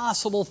every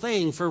possible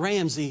thing for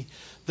Ramsey,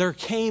 there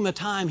came a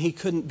time he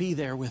couldn't be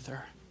there with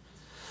her.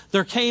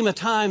 There came a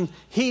time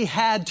he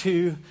had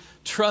to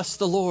trust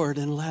the Lord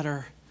and let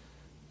her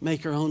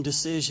make her own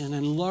decision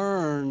and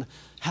learn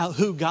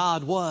who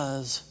God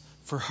was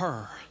for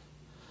her.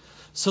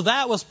 So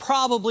that was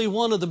probably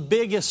one of the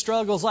biggest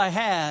struggles I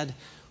had,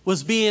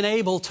 was being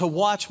able to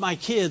watch my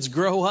kids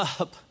grow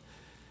up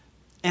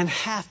and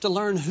have to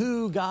learn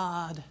who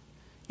God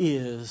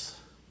is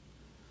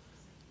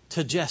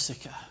to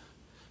Jessica,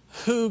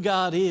 who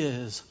God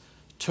is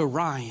to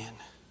Ryan,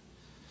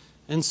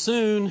 and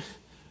soon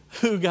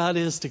who God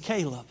is to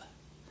Caleb.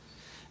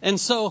 And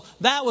so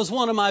that was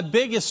one of my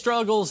biggest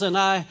struggles, and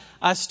I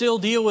still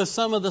deal with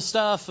some of the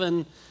stuff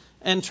and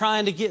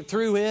trying to get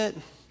through it.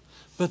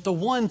 But the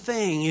one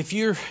thing, if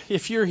you're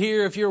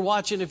here, if you're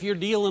watching, if you're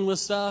dealing with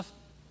stuff,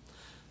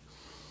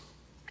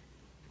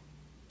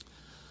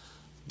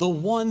 the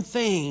one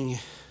thing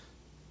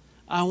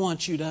I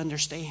want you to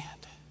understand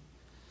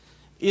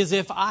is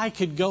if I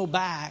could go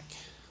back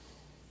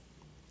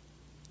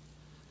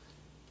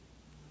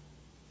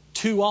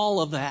to all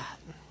of that.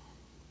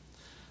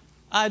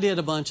 I did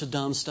a bunch of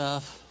dumb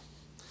stuff.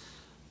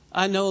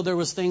 I know there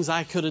was things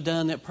I could have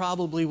done that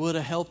probably would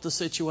have helped the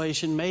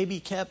situation, maybe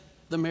kept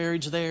the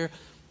marriage there.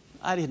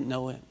 I didn't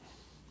know it.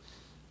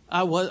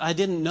 I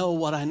didn't know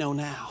what I know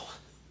now.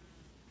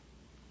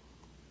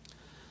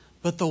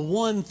 But the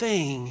one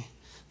thing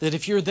that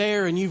if you're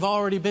there and you've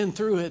already been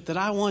through it, that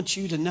I want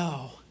you to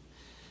know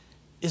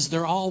is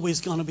they're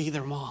always going to be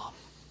their mom.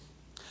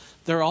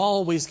 They're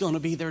always going to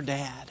be their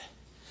dad.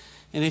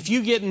 And if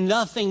you get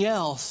nothing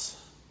else,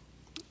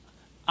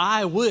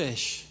 I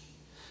wish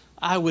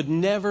I would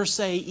never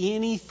say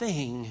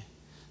anything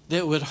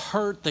that would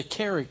hurt the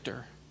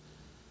character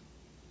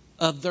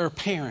of their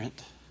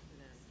parent.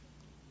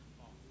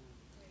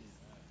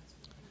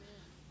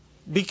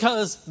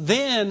 Because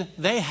then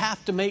they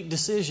have to make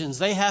decisions.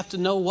 They have to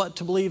know what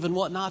to believe and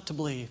what not to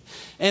believe.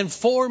 And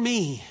for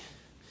me,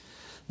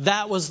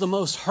 that was the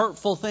most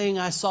hurtful thing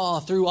I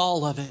saw through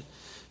all of it.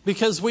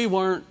 Because we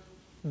weren't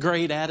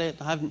great at it.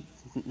 I've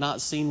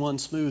not seen one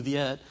smooth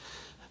yet.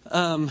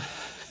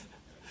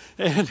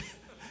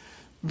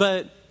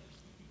 But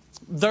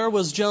there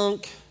was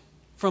junk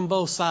from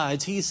both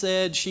sides. He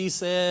said, she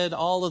said,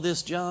 all of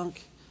this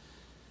junk.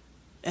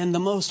 And the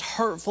most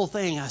hurtful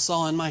thing I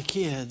saw in my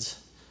kids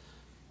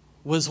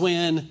was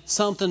when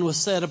something was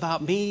said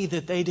about me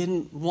that they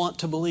didn't want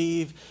to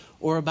believe,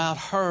 or about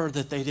her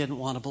that they didn't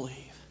want to believe.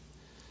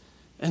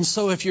 And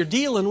so if you're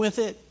dealing with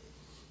it,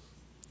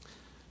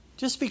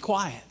 just be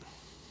quiet.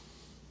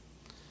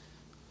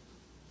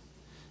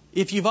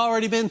 If you've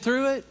already been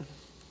through it,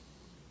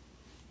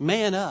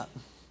 man up.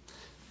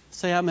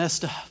 Say, I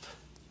messed up.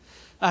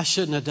 I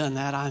shouldn't have done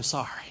that. I'm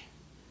sorry.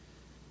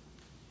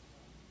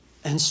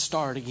 And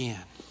start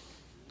again.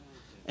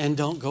 And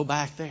don't go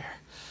back there.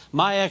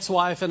 My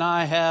ex-wife and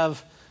I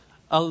have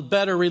a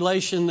better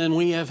relation than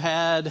we have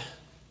had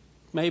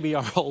maybe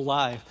our whole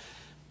life.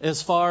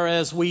 As far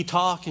as we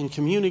talk and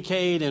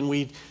communicate, and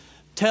we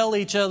tell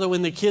each other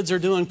when the kids are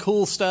doing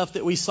cool stuff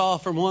that we saw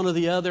from one or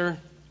the other.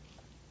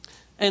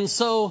 And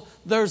so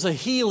there's a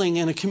healing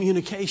and a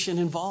communication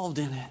involved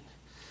in it.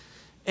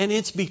 And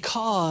it's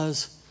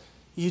because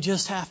you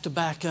just have to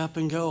back up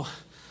and go,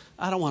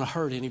 I don't want to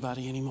hurt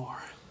anybody anymore.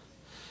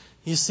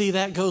 You see,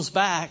 that goes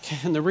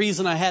back. And the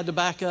reason I had to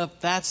back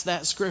up, that's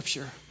that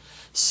scripture.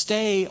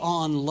 Stay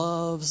on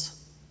love's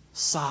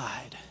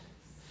side.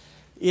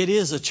 It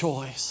is a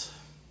choice.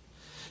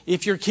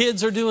 If your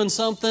kids are doing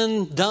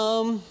something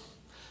dumb,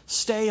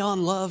 stay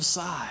on love's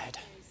side.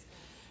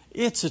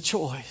 It's a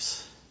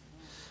choice.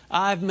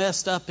 I've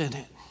messed up in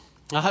it.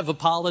 I've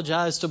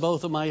apologized to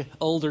both of my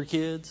older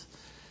kids.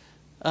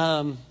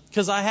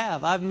 Because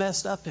I've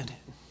messed up in it.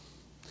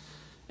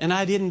 And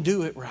I didn't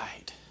do it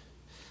right.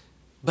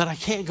 But I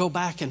can't go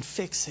back and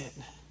fix it.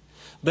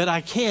 But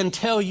I can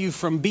tell you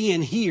from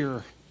being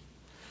here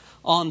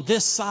on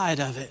this side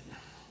of it,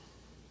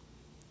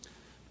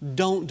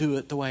 don't do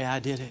it the way I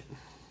did it.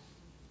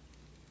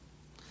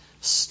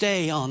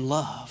 Stay on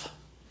love.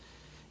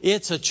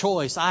 It's a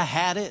choice. I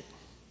had it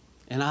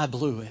and I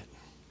blew it.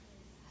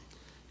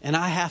 And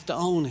I have to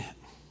own it.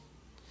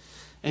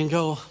 And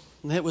go,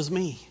 it was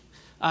me.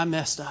 I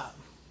messed up.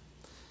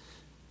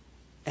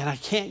 And I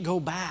can't go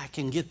back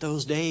and get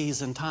those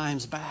days and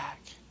times back.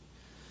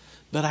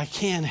 But I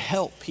can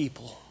help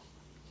people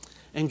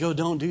and go,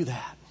 don't do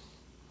that.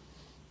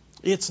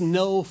 It's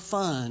no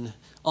fun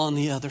on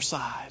the other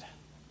side.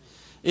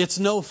 It's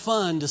no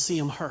fun to see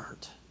them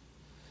hurt.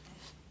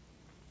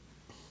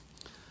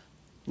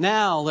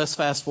 Now, let's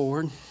fast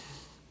forward.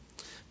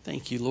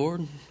 Thank you,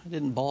 Lord. I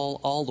didn't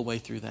bawl all the way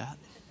through that.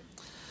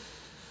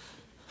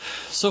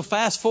 So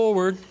fast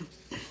forward.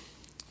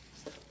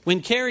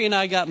 When Carrie and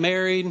I got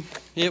married,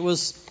 it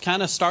was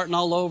kind of starting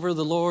all over.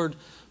 The Lord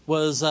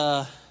was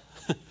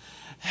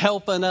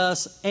helping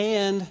us.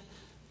 And,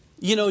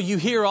 you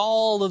hear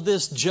all of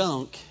this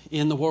junk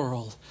in the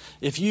world.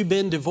 If you've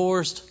been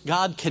divorced,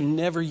 God can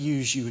never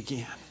use you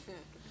again.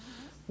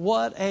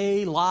 What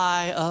a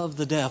lie of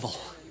the devil.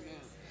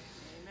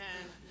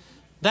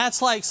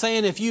 That's like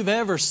saying if you've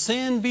ever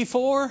sinned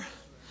before,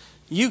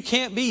 you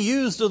can't be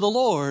used of the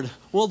Lord.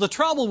 Well, the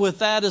trouble with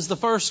that is the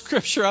first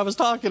scripture I was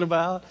talking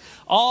about.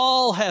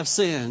 All have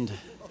sinned.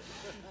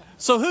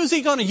 So who's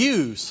he going to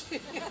use?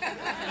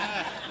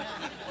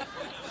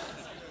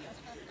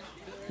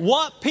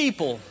 What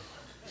people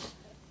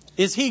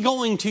is he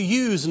going to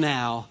use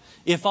now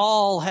if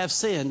all have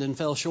sinned and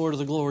fell short of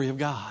the glory of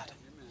God?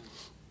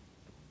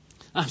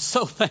 I'm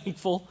so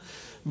thankful.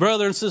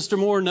 Brother and Sister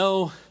Moore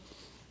know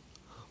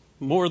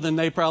more than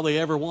they probably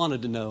ever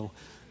wanted to know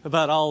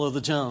about all of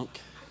the junk.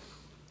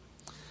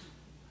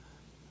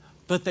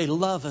 but they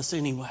love us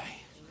anyway.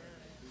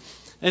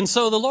 And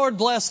so the Lord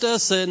blessed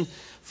us, and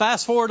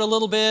fast forward a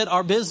little bit,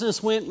 our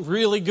business went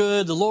really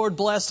good. The Lord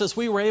blessed us.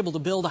 We were able to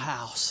build a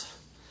house.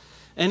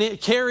 And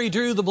Carrie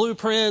drew the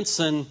blueprints,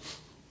 and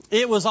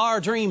it was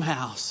our dream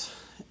house.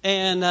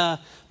 And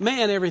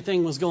man,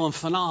 everything was going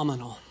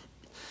phenomenal.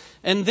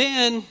 And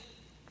then,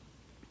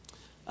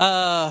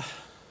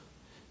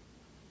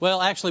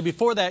 actually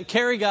before that,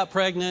 Carrie got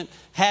pregnant,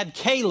 had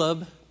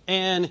Caleb,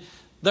 and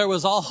there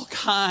was all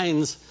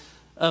kinds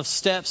of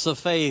steps of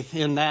faith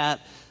in that.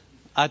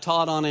 I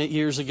taught on it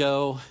years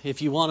ago.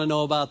 If you want to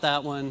know about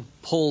that one,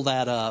 pull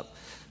that up.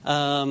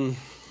 I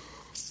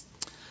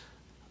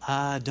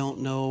don't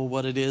know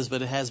what it is,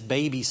 but it has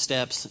baby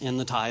steps in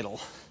the title.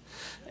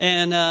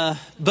 And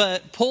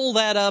but pull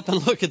that up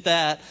and look at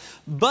that.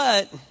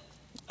 But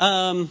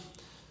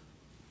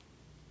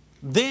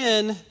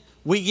then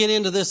we get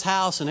into this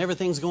house and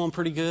everything's going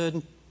pretty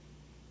good.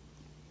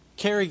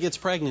 Carrie gets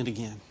pregnant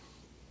again.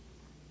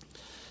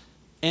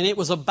 And it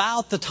was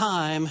about the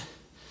time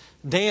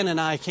Dan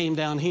and I came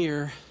down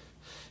here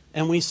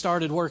and we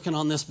started working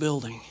on this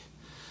building.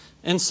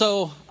 And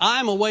so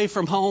I'm away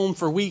from home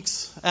for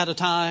weeks at a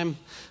time.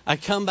 I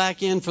come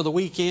back in for the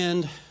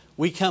weekend.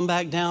 We come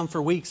back down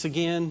for weeks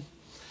again.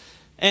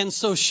 And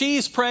so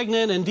she's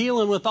pregnant and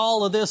dealing with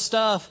all of this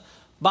stuff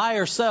by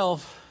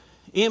herself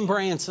in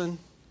Branson.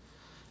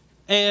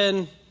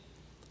 And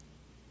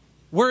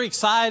we're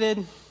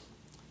excited.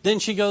 Then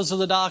she goes to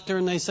the doctor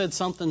and they said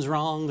something's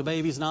wrong. The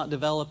baby's not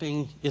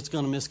developing. It's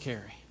going to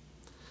miscarry.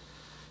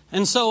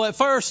 And so at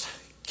first,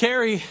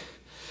 Carrie,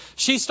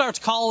 she starts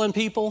calling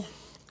people.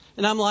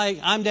 And I'm like,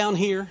 I'm down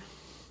here.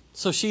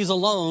 So she's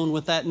alone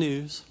with that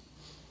news.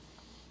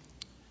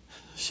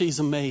 She's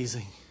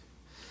amazing.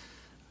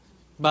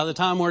 By the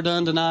time we're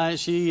done tonight,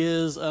 she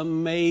is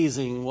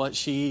amazing what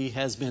she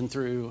has been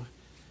through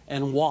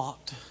and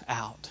walked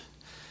out.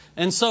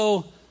 And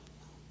so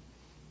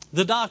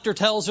the doctor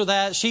tells her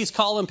that. She's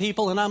calling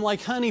people. And I'm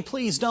like, honey,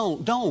 please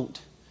don't.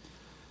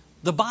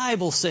 The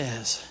Bible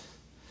says.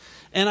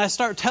 And I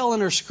start telling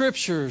her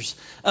scriptures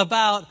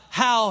about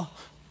how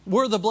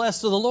we're the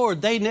blessed of the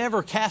Lord. They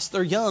never cast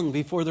their young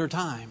before their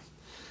time.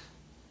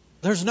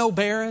 There's no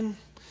barren.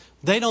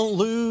 They don't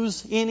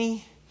lose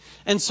any.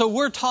 And so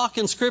we're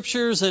talking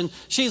scriptures and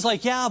she's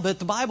like, yeah, but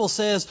the Bible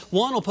says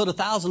 1 will put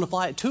 1,000 to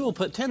flight, 2 will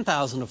put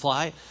 10,000 to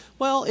flight.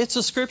 Well, it's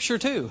a scripture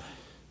too.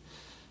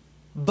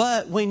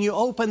 But when you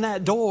open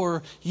that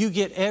door, you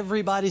get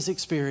everybody's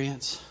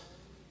experience,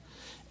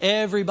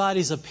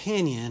 everybody's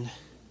opinion,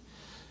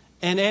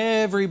 and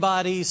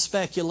everybody's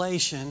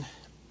speculation.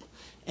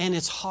 And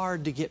it's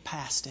hard to get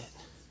past it.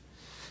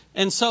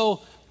 And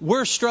so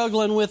we're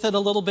struggling with it a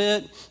little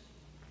bit.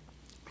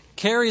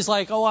 Carrie's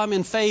like, oh, I'm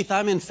in faith.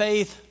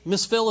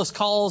 Miss Phyllis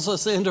calls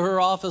us into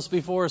her office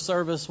before a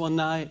service one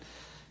night,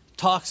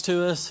 talks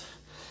to us.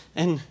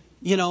 And,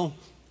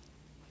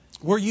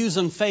 we're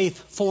using faith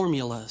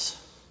formulas.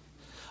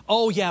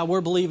 Oh, yeah,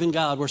 we're believing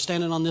God. We're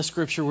standing on this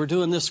scripture. We're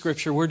doing this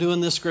scripture. We're doing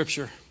this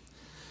scripture.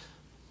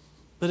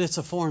 But it's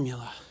a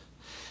formula.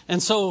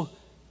 And so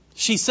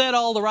she said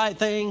all the right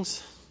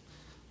things.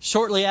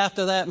 Shortly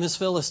after that, Miss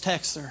Phyllis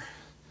texts her.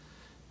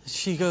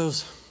 She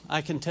goes,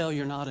 I can tell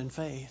you're not in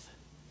faith,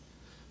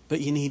 but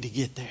you need to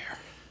get there.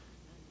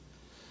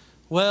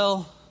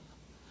 Well,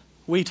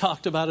 we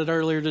talked about it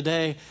earlier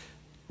today.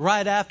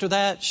 Right after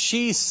that,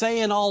 she's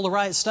saying all the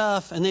right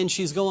stuff, and then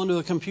she's going to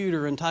a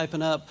computer and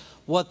typing up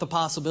what the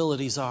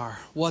possibilities are,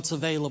 what's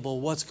available,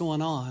 what's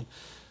going on.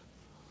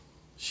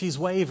 She's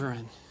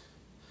wavering.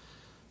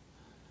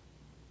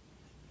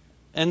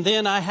 And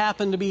then I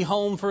happened to be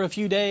home for a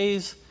few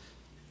days,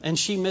 and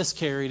she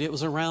miscarried. It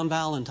was around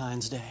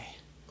Valentine's Day.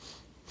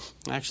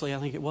 Actually, I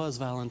think it was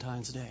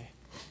Valentine's Day.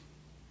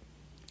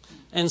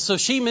 And so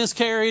she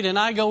miscarried, and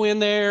I go in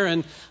there,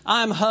 and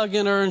I'm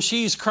hugging her, and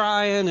she's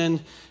crying,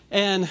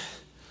 and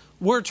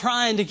we're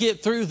trying to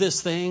get through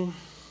this thing.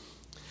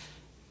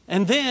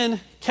 And then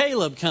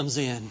Caleb comes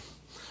in.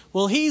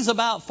 Well, he's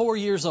about 4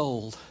 years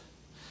old.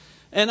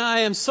 And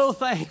I am so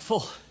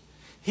thankful.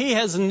 He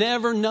has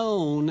never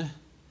known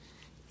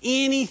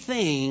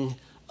anything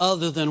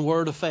other than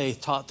word of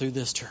faith taught through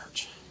this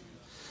church.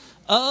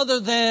 Other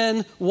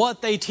than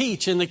what they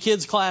teach in the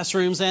kids'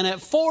 classrooms. And at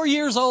 4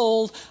 years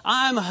old,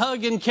 I'm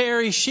hugging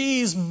Carrie.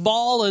 She's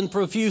bawling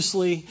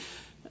profusely.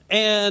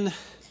 And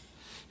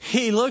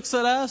he looks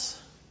at us.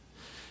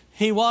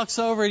 He walks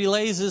over and he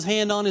lays his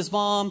hand on his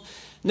mom.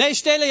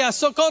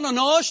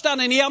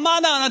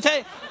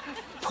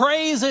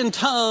 Praise in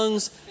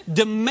tongues,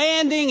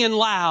 demanding and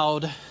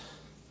loud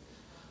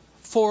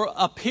for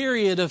a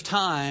period of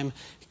time.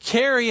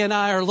 Carrie and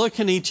I are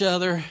looking at each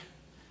other.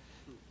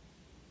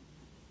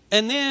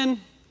 And then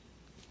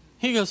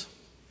he goes,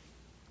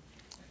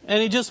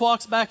 and he just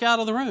walks back out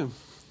of the room.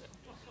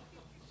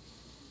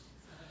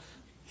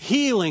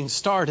 Healing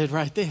started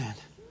right then.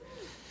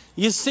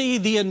 You see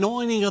the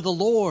anointing of the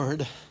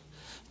Lord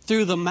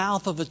through the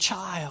mouth of a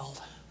child.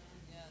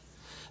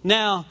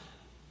 Now,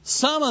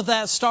 some of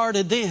that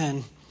started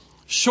then.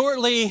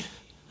 Shortly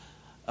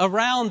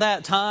around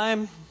that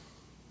time,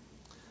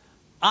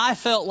 I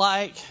felt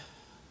like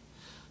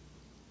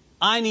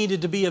I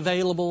needed to be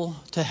available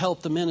to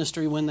help the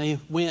ministry when they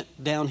went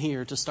down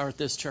here to start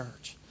this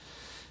church.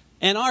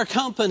 And our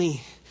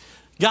company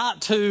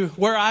got to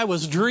where I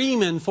was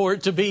dreaming for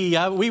it to be.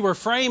 We were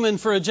framing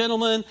for a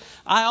gentleman.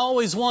 I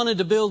always wanted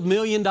to build $1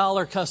 million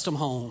custom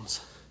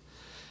homes.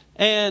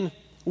 And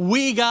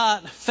we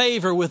got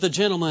favor with a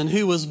gentleman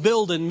who was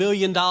building $1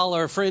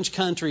 million French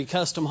country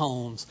custom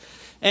homes.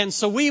 And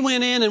so we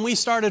went in and we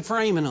started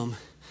framing them.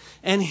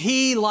 And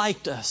he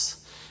liked us.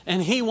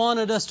 And he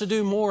wanted us to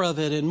do more of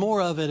it and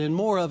more of it and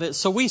more of it.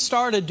 So we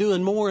started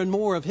doing more and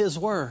more of his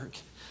work.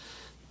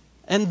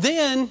 And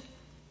then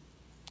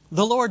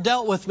the Lord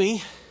dealt with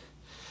me.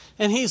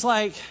 And He's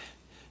like,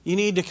 you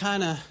need to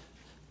kind of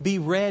be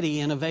ready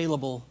and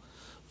available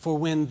for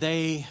when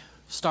they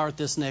start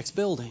this next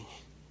building.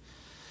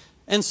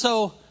 And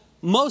so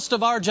most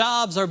of our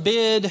jobs are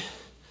bid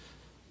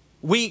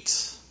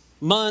weeks,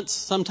 months,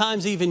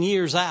 sometimes even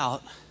years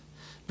out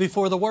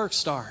before the work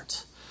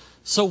starts.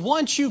 So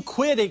once you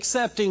quit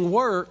accepting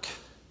work,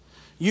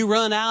 you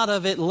run out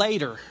of it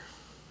later.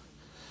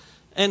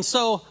 And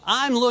so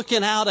I'm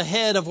looking out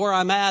ahead of where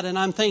I'm at, and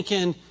I'm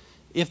thinking,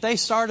 if they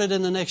started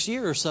in the next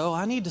year or so,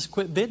 I need to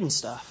quit bidding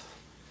stuff.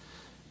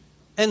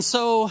 And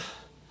so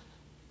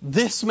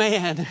this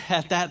man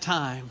at that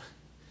time,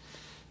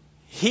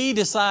 he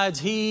decides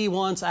he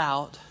wants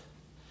out,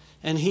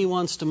 and he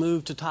wants to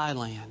move to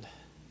Thailand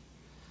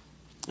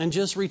and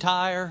just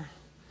retire.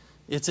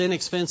 It's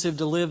inexpensive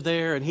to live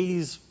there, and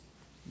he's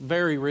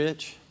very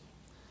rich.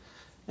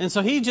 And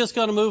so he's just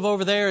going to move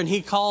over there, and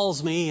he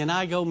calls me, and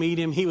I go meet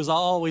him. He was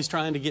always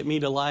trying to get me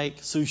to like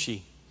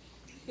sushi.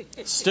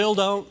 Still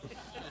don't.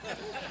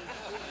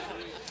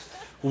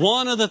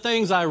 One of the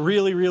things I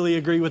really, really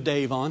agree with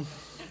Dave on.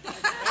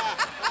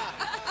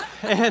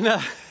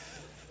 And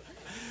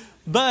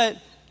but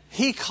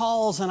he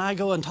calls, and I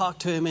go and talk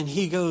to him, and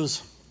he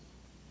goes,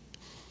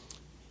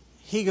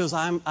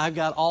 I've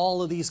got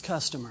all of these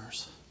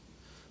customers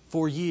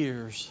for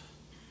years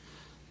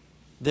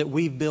that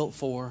we've built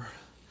for,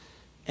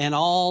 and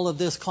all of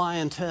this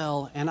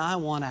clientele, and I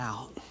want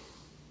out.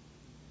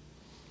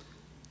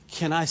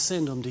 Can I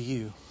send them to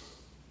you?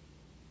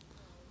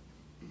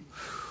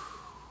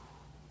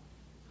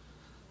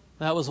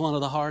 That was one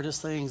of the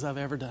hardest things I've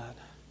ever done.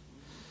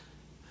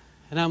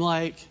 And I'm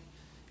like,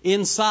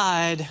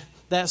 inside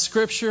that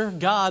scripture,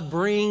 God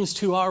brings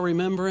to our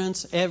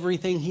remembrance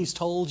everything He's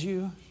told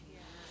you.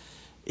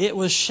 It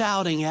was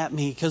shouting at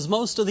me, because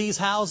most of these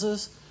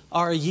houses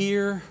are a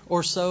year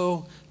or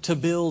so to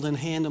build and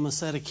hand them a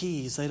set of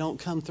keys. They don't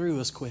come through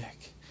as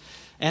quick.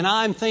 And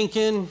I'm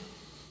thinking,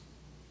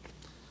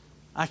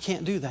 I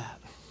can't do that.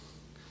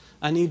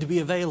 I need to be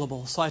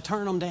available. So I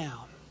turn them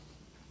down.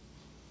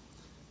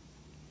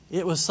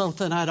 It was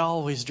something I'd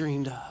always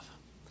dreamed of.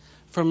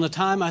 From the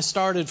time I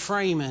started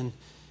framing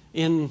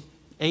in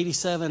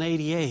 87,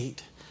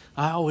 88,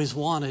 I always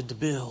wanted to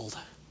build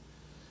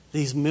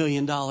these $1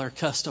 million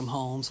custom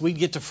homes. We'd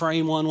get to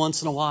frame one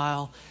once in a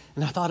while,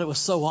 and I thought it was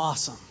so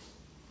awesome.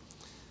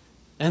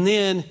 And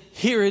then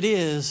here it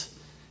is,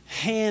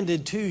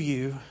 handed to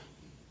you.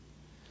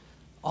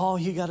 All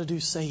you got to do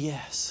is say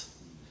yes.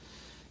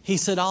 He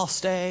said, I'll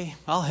stay,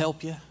 I'll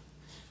help you,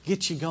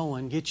 get you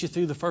going, get you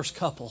through the first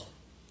couple.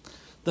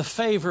 The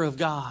favor of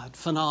God,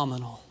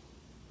 phenomenal,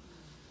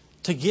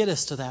 to get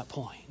us to that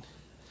point.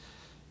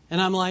 And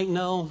I'm like,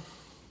 no,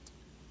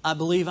 I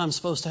believe I'm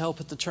supposed to help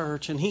at the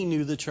church. And he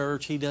knew the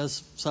church. He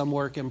does some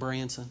work in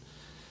Branson.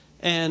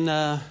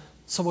 And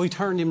so we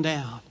turned him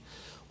down.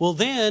 Well,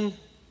 then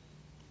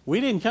we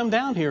didn't come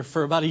down here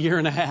for about 1.5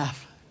 years.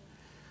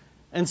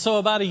 And so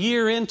about 1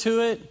 year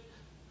into it,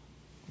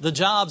 the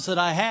jobs that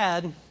I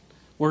had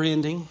were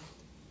ending.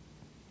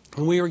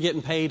 And we were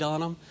getting paid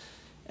on them.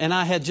 And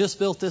I had just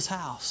built this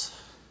house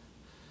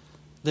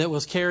that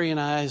was Carrie and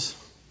I's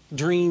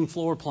dream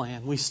floor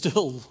plan. We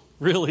still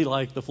really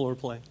like the floor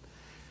plan.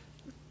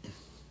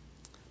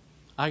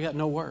 I got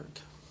no work.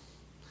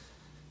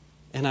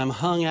 And I'm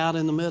hung out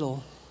in the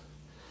middle.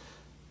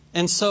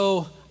 And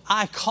so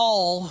I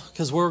call,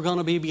 because we're going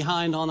to be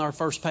behind on our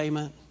first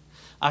payment.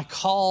 I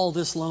call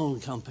this loan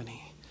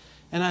company.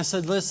 And I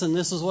said, listen,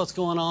 this is what's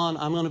going on.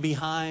 I'm going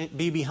to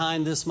be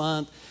behind this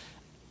month.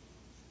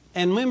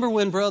 And remember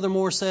when Brother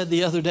Moore said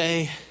the other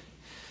day,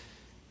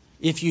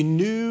 if you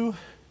knew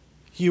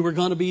you were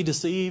going to be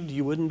deceived,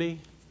 you wouldn't be?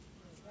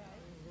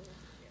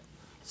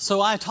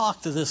 So I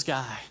talked to this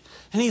guy.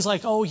 And he's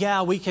like, oh,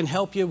 yeah, we can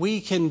help you.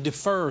 We can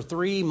defer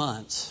 3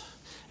 months.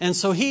 And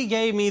so he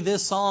gave me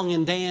this song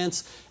and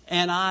dance,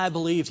 and I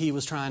believed he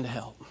was trying to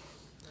help.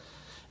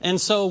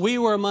 And so we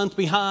were a month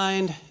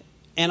behind,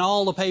 and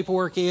all the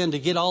paperwork in to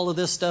get all of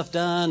this stuff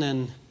done.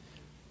 And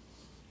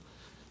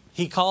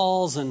he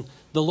calls, and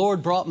the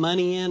Lord brought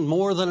money in,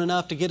 more than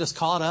enough to get us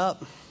caught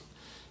up.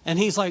 And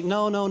he's like,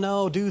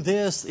 no, do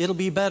this. It'll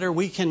be better.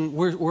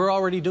 We're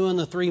already doing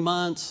the 3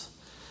 months.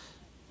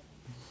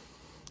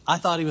 I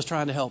thought he was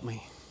trying to help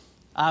me.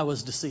 I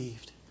was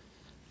deceived.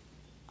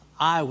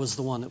 I was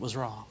the one that was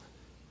wrong.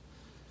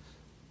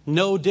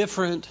 No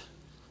different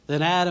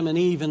than Adam and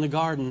Eve in the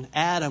garden,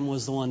 Adam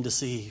was the one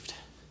deceived.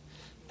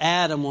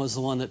 Adam was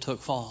the one that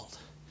took fault.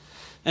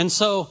 And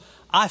so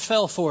I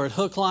fell for it,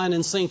 hook, line,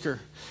 and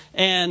sinker.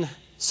 And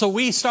so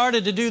we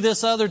started to do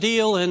this other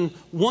deal, and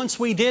once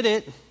we did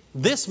it,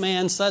 this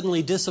man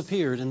suddenly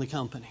disappeared in the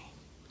company.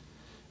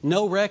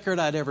 No record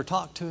I'd ever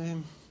talked to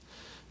him.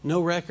 No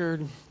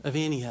record of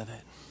any of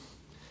it.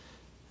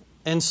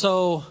 And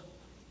so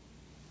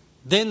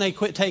then they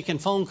quit taking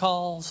phone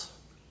calls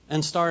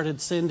and started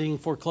sending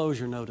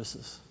foreclosure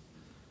notices.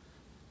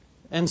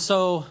 And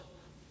so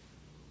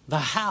the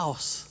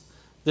house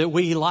that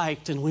we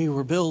liked and we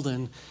were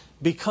building,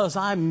 because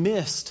I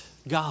missed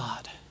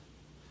God,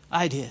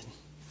 I did.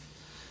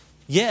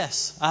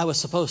 Yes, I was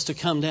supposed to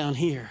come down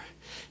here.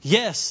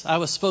 Yes, I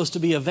was supposed to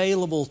be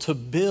available to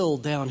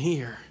build down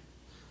here.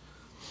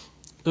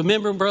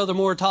 Remember Brother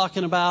Moore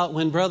talking about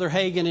when Brother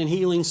Hagin in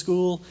healing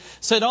school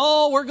said,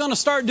 oh, we're going to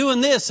start doing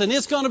this, and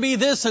it's going to be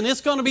this, and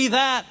it's going to be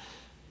that.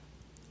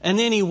 And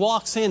then he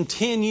walks in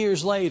 10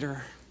 years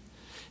later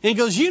and he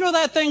goes, you know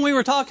that thing we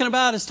were talking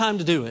about? It's time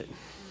to do it.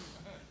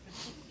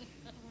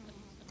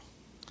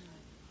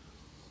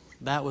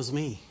 That was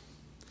me.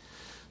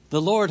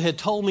 The Lord had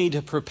told me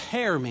to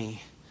prepare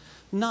me,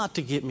 not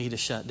to get me to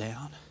shut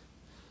down,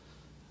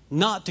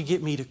 not to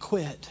get me to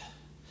quit.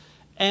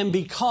 And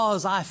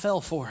because I fell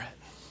for it.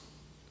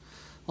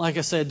 Like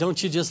I said,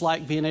 don't you just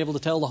like being able to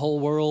tell the whole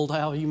world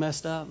how you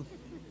messed up?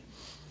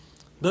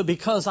 But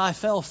because I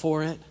fell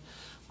for it,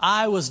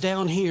 I was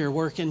down here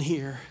working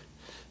here.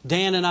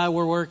 Dan and I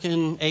were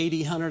working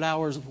 80, 100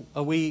 hours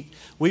a week.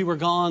 We were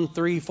gone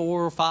 3,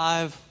 4,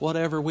 5,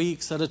 whatever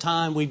weeks at a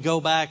time. We'd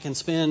go back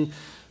and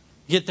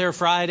get there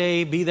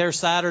Friday, be there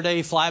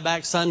Saturday, fly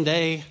back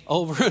Sunday,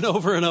 over and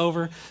over and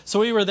over. So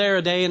we were there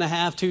a day and a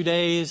half, 2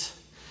 days,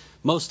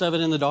 most of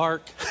it in the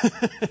dark.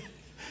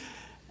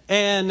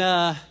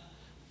 And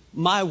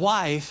my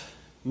wife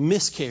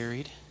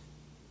miscarried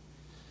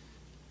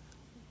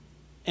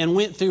and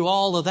went through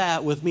all of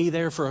that with me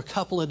there for a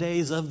couple of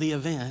days of the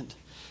event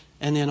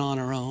and then on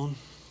her own.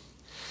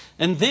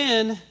 And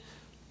then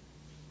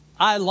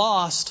I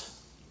lost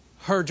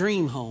her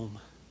dream home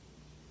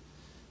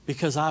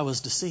because I was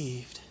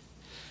deceived.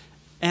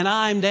 And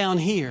I'm down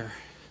here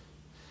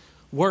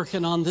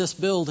working on this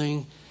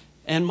building,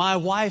 and my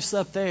wife's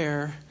up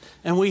there,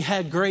 and we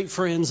had great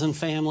friends and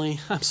family.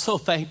 I'm so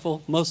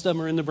thankful. Most of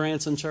them are in the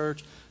Branson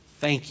church.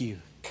 Thank you.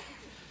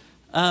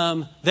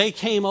 They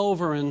came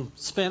over and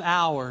spent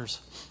hours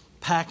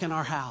packing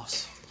our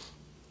house.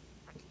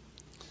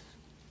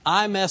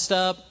 I messed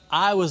up.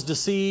 I was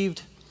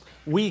deceived.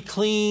 They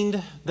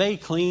cleaned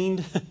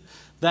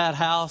that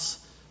house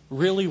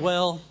really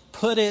well.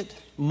 Put it,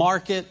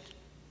 market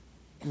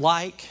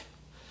like,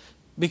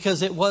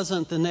 because it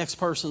wasn't the next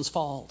person's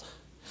fault.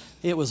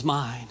 It was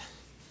mine.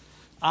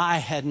 I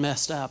had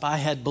messed up. I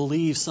had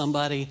believed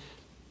somebody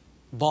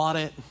bought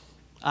it.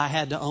 I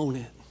had to own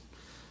it.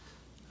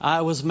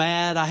 I was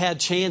mad. I had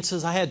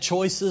chances. I had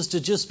choices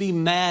to just be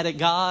mad at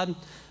God.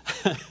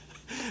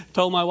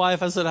 Told my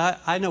wife, I said,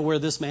 I know where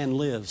this man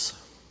lives.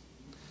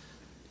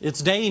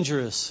 It's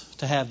dangerous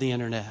to have the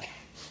internet.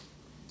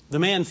 The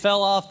man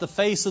fell off the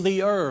face of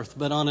the earth,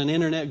 but on an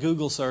internet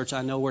Google search,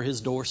 I know where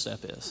his doorstep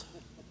is.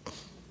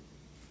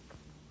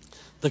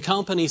 The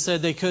company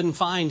said they couldn't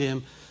find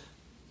him.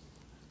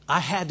 I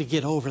had to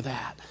get over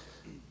that.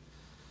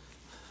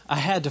 I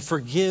had to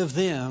forgive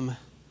them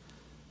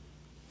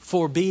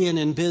for being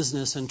in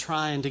business and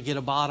trying to get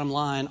a bottom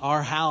line.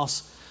 Our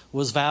house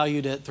was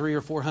valued at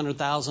 $300,000 or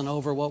 $400,000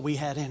 over what we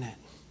had in it.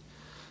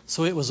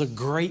 So it was a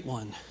great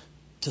one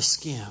to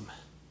skim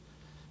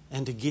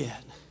and to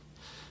get.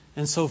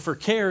 And so for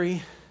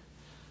Carrie,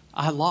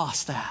 I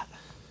lost that.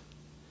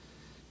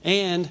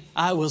 And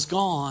I was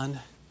gone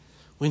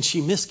when she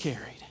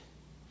miscarried.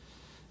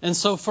 And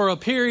so for a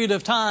period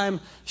of time,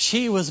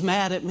 she was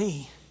mad at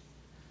me.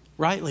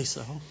 Rightly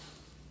so.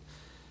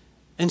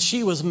 And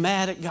she was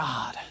mad at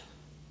God.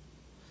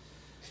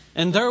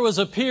 And there was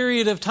a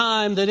period of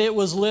time that it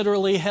was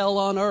literally hell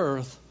on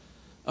earth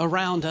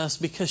around us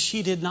because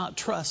she did not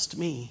trust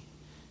me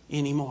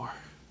anymore.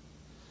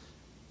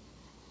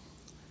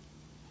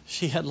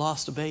 She had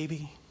lost a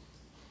baby.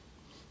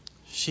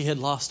 She had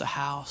lost a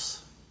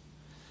house.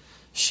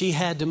 She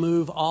had to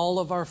move all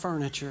of our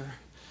furniture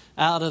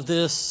out of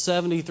this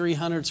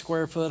 7,300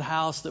 square foot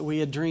house that we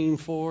had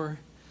dreamed for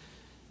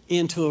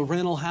into a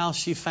rental house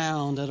she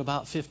found at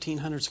about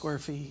 1,500 square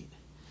feet.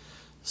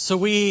 So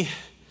we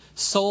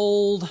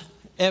sold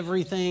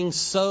everything,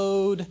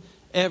 sold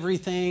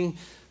everything.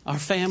 Our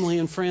family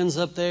and friends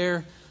up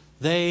there,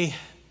 they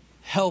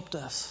helped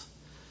us.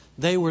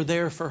 They were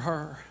there for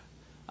her.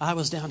 I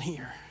was down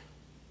here.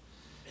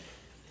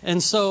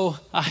 And so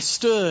I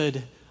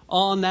stood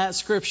on that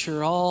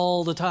scripture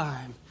all the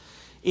time.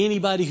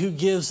 Anybody who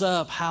gives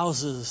up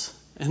houses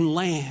and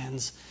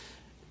lands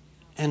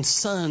and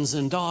sons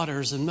and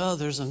daughters and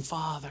mothers and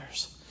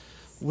fathers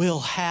will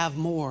have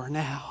more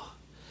now.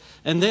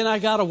 And then I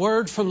got a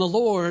word from the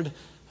Lord,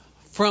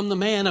 from the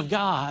man of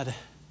God,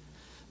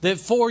 that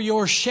for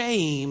your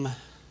shame,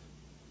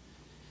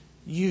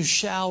 you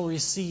shall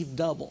receive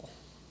double.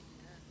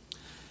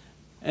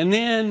 And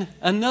then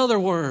another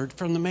word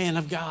from the man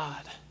of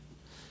God.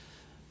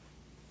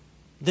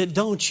 That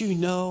don't you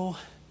know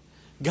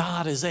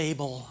God is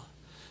able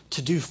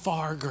to do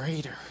far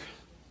greater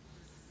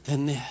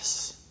than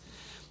this.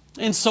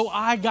 And so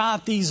I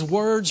got these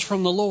words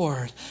from the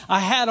Lord. I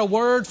had a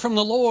word from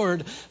the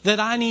Lord that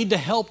I need to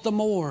help the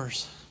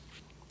Moors.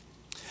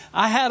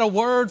 I had a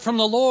word from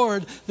the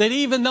Lord that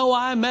even though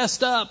I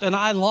messed up and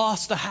I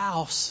lost a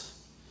house,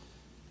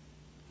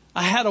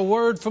 I had a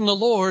word from the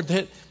Lord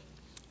that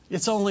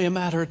it's only a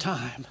matter of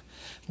time.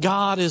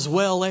 God is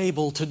well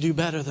able to do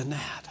better than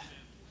that.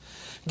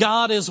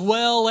 God is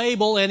well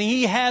able, and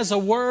He has a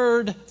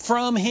word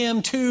from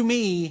Him to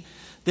me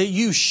that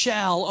you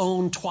shall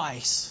own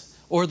twice,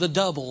 or the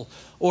double,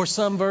 or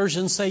some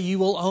versions say you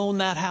will own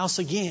that house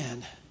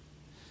again.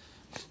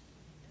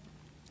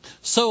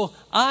 So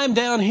I'm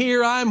down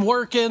here, I'm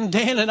working.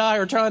 Dan and I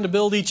are trying to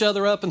build each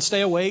other up and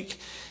stay awake.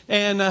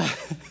 And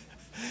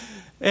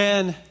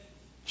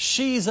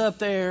she's up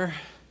there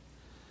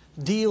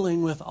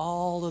dealing with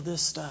all of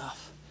this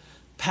stuff,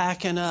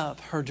 packing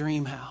up her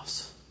dream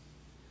house,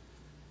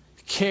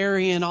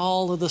 carrying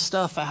all of the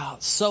stuff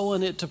out,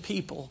 sewing it to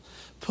people,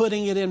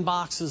 putting it in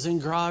boxes in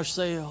garage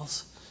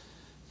sales,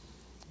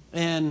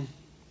 and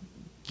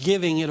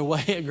giving it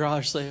away at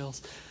garage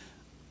sales.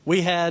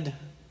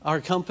 Our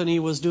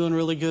company was doing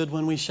really good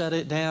when we shut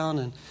it down,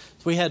 and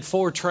we had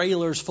 4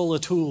 trailers full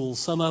of tools.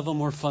 Some of them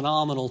were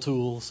phenomenal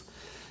tools.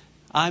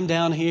 I'm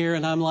down here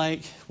and I'm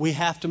like, we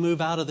have to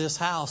move out of this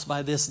house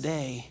by this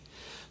day.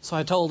 So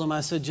I told them,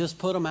 I said, just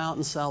put them out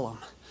and sell them.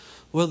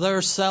 Well,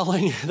 they're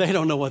selling, they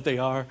don't know what they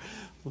are.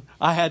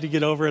 I had to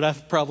get over it.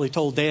 I've probably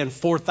told Dan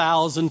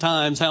 4,000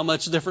 times how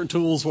much different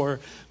tools were.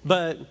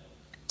 But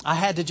I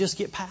had to just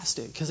get past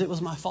it because it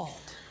was my fault.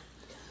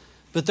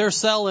 But they're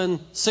selling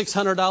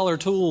 $600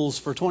 tools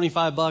for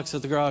 $25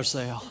 at the garage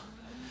sale.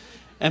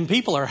 And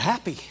people are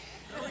happy.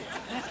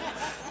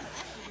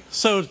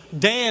 So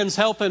Dan's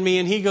helping me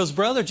and he goes,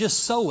 brother,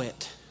 just sew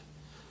it.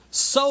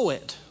 Sew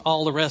it,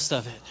 all the rest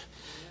of it.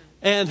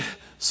 And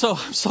so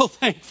I'm so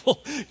thankful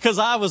because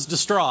I was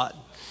distraught.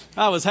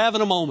 I was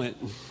having a moment.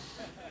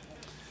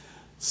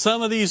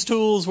 Some of these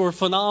tools were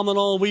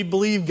phenomenal. We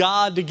believed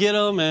God to get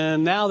them,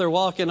 and now they're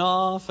walking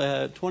off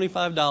at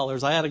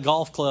 $25. I had a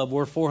golf club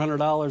worth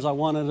 $400 I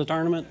won at a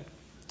tournament.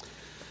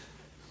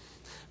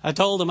 I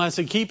told him, I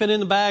said, keep it in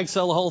the bag,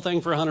 sell the whole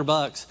thing for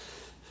 $100.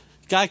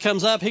 Guy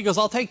comes up, he goes,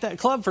 I'll take that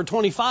club for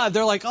 $25.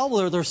 They're like, oh,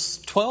 well, there's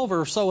 12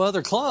 or so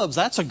other clubs.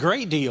 That's a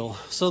great deal.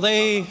 So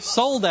they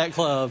sold that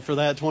club for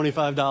that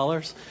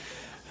 $25.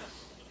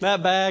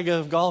 That bag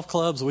of golf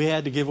clubs we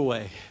had to give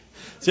away.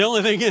 It's the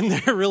only thing in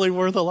there really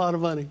worth a lot of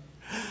money.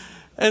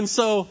 And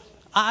so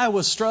I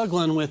was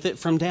struggling with it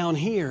from down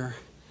here.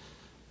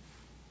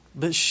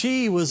 But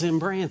she was in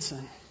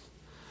Branson.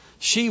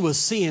 She was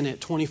seeing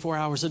it 24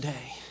 hours a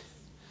day.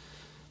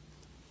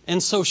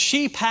 And so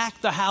she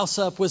packed the house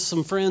up with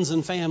some friends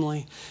and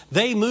family.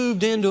 They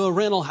moved into a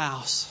rental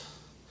house.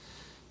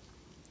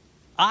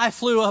 I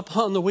flew up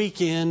on the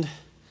weekend,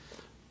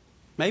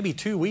 maybe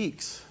 2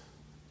 weeks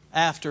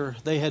after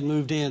they had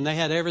moved in. They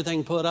had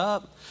everything put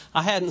up.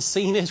 I hadn't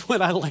seen it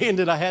when I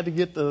landed. I had to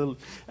get the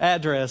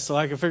address so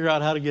I could figure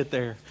out how to get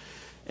there.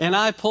 And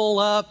I pull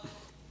up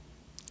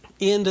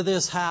into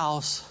this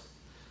house,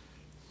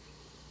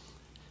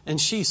 and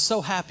she's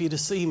so happy to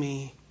see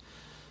me.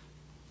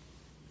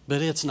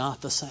 But it's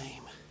not the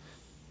same.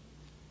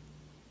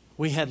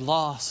 We had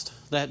lost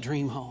that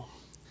dream home.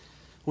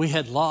 We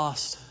had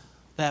lost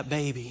that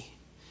baby.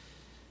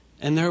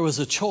 And there was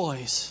a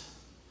choice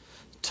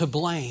to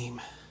blame.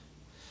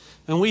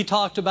 And we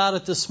talked about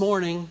it this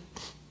morning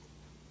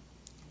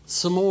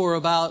some more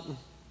about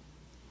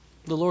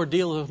the Lord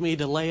dealing with me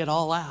to lay it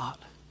all out.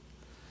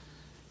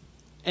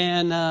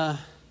 And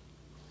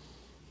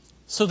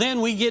so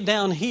then we get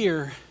down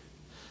here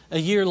a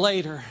year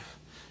later.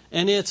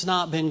 And it's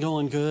not been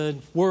going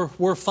good.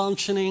 We're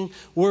functioning.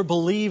 We're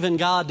believing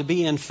God to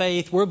be in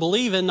faith. We're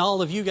believing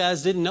all of you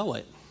guys didn't know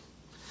it.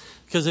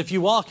 Because if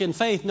you walk in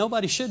faith,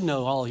 nobody should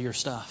know all your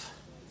stuff.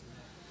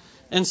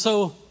 And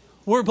so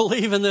we're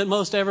believing that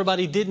most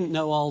everybody didn't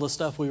know all the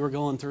stuff we were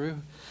going through.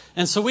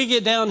 And so we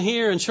get down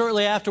here, and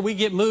shortly after we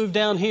get moved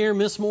down here,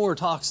 Miss Moore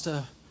talks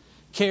to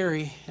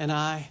Carrie and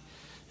I.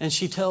 And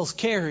she tells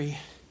Carrie,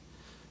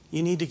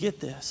 you need to get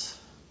this.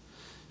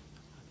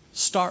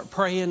 Start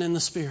praying in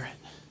the Spirit.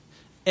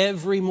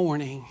 Every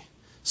morning,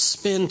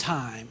 spend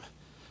time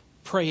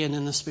praying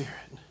in the Spirit.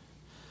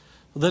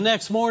 The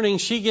next morning,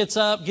 she gets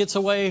up, gets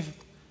away,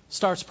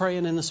 starts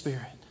praying in the Spirit.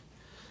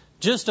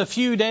 Just a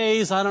few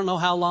days, I don't know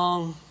how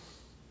long,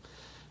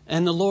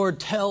 and the Lord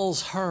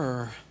tells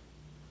her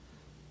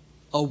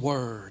a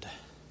word.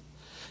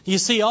 You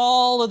see,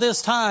 all of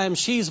this time,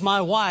 she's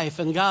my wife,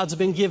 and God's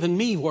been giving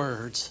me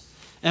words.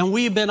 And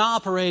we've been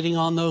operating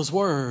on those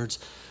words.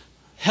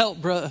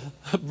 Help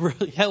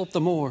the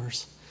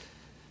Moors.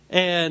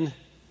 And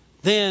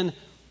then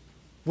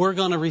we're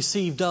going to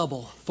receive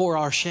double for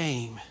our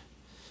shame.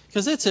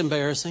 Because it's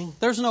embarrassing.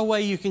 There's no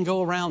way you can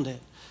go around it.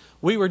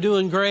 We were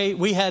doing great.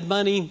 We had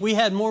money. We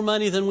had more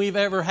money than we've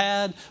ever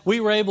had. We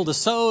were able to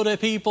sow to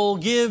people,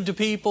 give to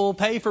people,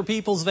 pay for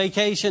people's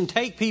vacation,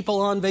 take people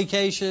on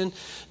vacation,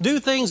 do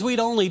things we'd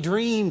only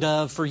dreamed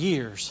of for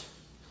years.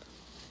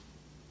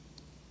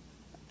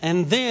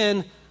 And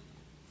then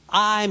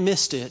I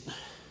missed it.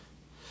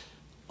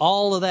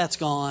 All of that's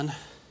gone.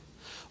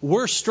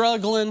 We're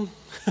struggling.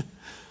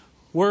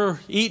 We're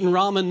eating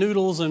ramen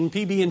noodles and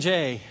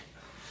PB&J.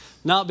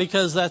 Not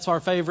because that's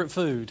our favorite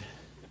food,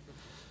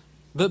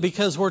 but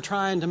because we're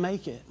trying to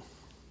make it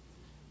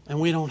and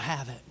we don't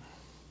have it.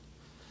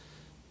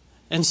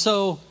 And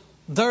so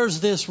there's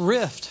this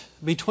rift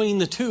between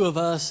the two of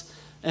us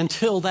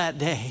until that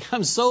day.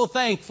 I'm so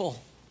thankful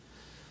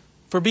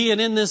for being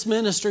in this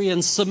ministry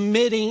and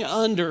submitting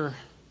under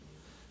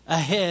a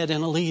head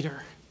and a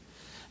leader.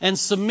 And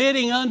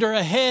submitting under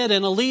a head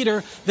and a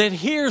leader that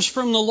hears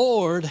from the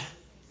Lord,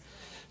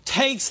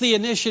 takes the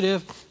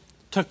initiative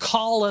to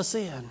call us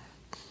in.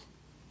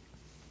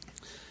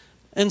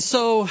 And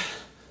so,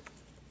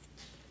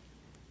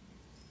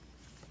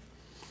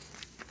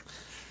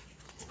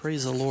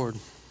 praise the Lord.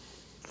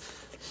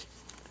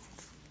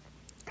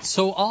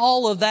 So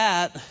all of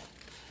that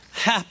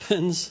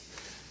happens,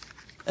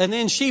 and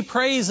then she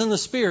prays in the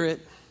Spirit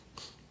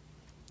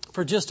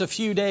for just a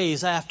few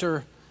days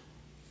after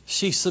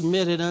she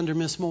submitted under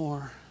Miss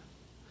Moore.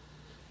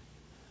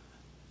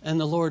 And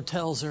the Lord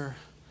tells her,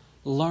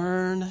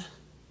 learn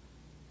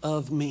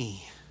of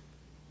me.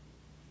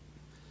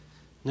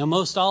 Now,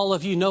 most all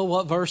of you know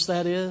what verse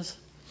that is.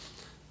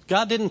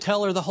 God didn't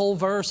tell her the whole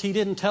verse. He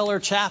didn't tell her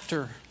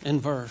chapter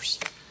and verse.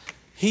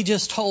 He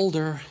just told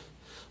her,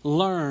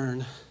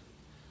 learn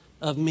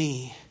of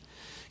me.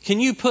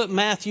 Can you put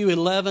Matthew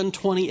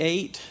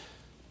 11:28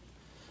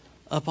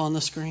 up on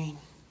the screen?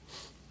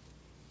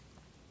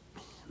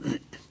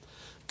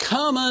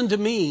 Come unto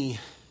me,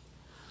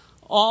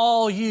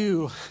 all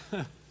you,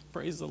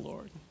 praise the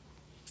Lord,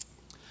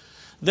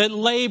 that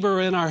labor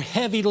and are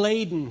heavy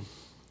laden,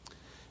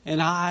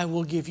 and I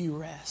will give you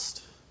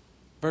rest.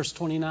 Verse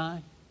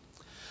 29.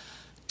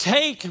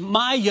 Take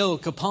my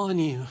yoke upon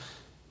you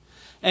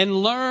and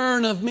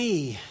learn of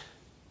me,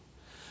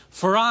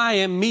 for I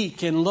am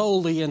meek and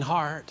lowly in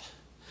heart,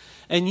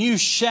 and you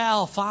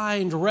shall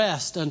find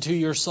rest unto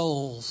your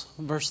souls.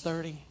 Verse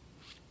 30.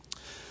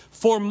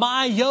 For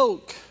my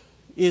yoke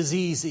is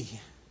easy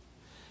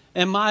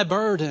and my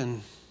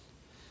burden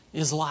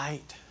is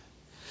light.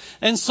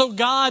 And so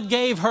God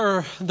gave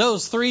her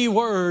those three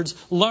words,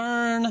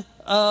 learn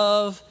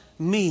of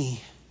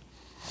me.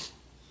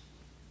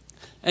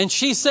 And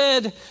she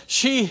said,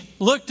 she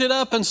looked it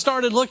up and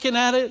started looking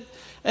at it,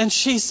 and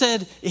she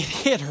said it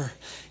hit her.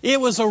 It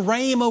was a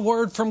rhema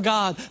word from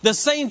God. The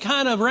same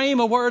kind of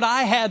rhema word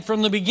I had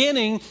from the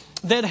beginning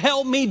that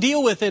helped me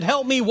deal with it,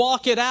 helped me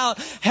walk it out,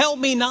 helped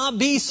me not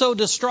be so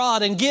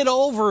distraught and get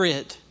over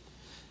it.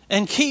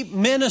 And keep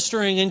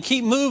ministering and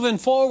keep moving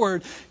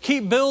forward,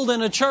 keep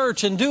building a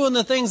church and doing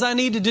the things I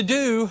needed to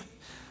do.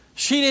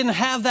 She didn't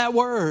have that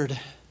word.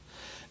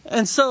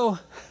 And so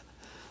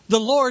the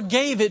Lord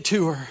gave it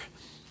to her.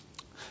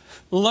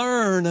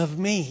 Learn of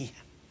me.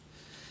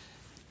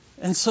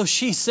 And so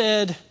she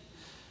said,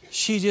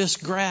 she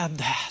just grabbed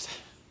that,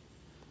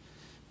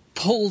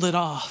 pulled it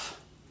off,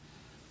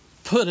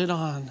 put it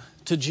on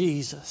to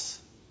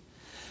Jesus,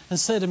 and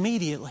said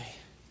immediately,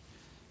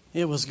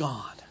 it was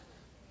gone.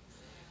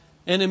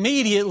 And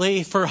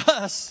immediately for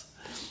us,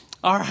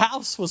 our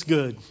house was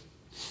good.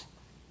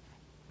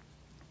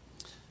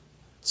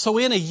 So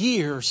in a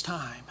year's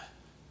time,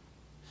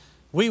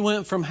 we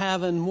went from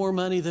having more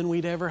money than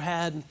we'd ever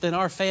had, than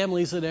our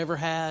families had ever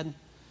had,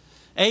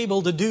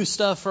 able to do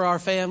stuff for our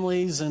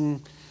families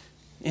and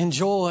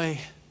enjoy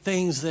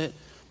things that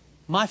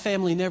my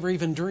family never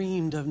even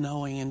dreamed of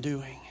knowing and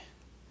doing.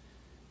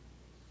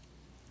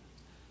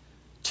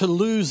 To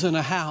losing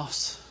a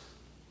house,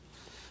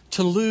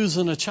 to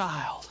losing a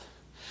child,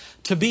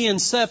 to being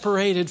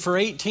separated for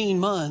 18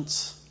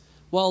 months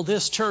while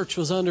this church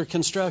was under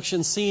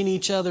construction, seeing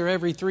each other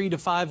every 3 to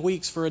 5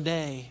 weeks for a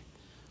day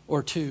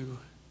or two.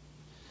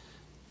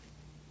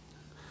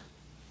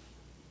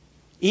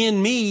 In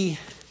me,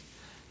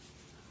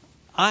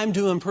 I'm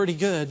doing pretty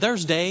good.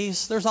 There's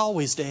days, there's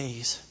always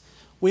days.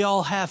 We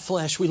all have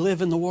flesh. We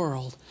live in the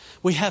world.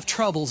 We have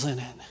troubles in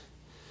it.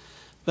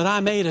 But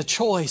I made a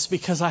choice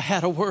because I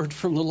had a word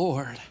from the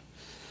Lord.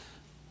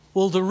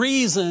 Well, the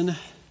reason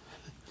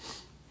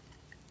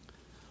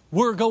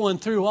we're going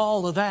through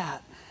all of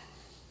that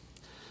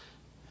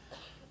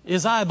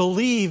is I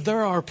believe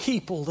there are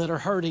people that are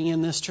hurting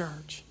in this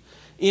church,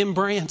 in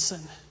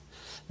Branson,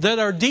 that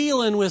are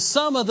dealing with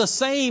some of the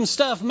same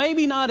stuff.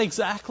 Maybe not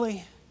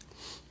exactly,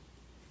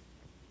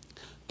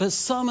 but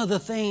some of the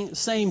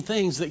same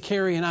things that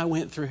Carrie and I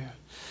went through.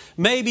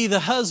 Maybe the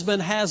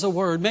husband has a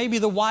word. Maybe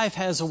the wife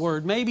has a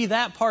word. Maybe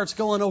that part's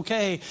going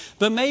okay,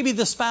 but maybe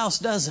the spouse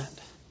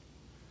doesn't.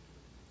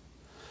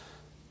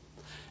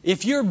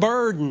 If you're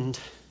burdened,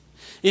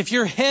 if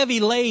you're heavy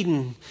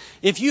laden,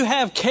 if you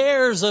have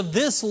cares of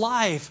this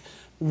life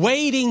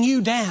weighting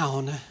you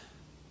down,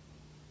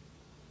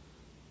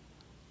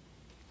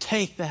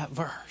 take that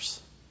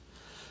verse.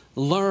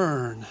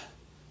 Learn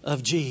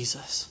of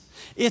Jesus.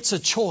 It's a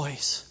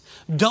choice.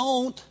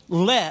 Don't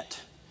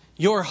let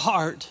your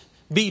heart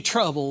be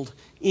troubled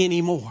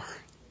anymore.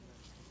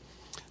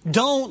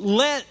 Don't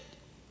let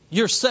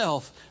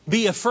yourself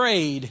be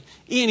afraid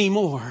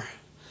anymore.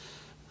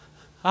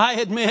 I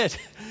admit,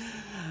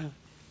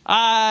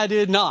 I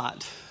did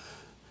not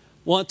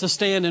want to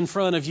stand in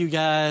front of you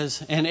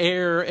guys and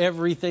air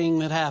everything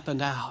that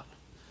happened out.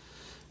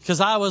 Because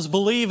I was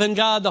believing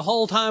God the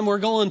whole time we're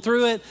going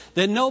through it,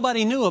 that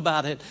nobody knew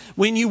about it.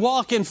 When you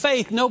walk in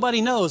faith,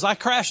 nobody knows. I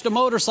crashed a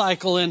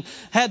motorcycle and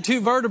had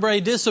 2 vertebrae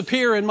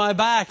disappear in my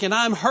back, and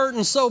I'm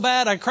hurting so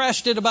bad. I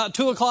crashed it about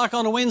 2 o'clock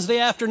on a Wednesday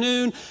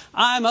afternoon.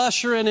 I'm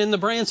ushering in the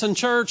Branson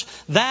church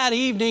that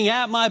evening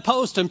at my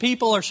post, and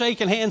people are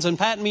shaking hands and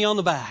patting me on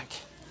the back.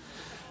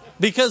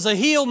 Because a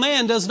healed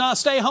man does not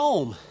stay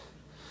home.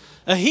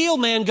 A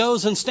healed man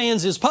goes and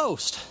stands his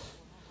post.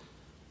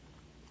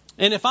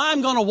 And if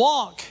I'm going to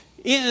walk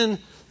in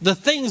the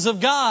things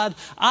of God,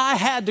 I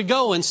had to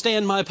go and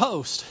stand my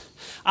post.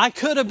 I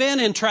could have been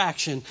in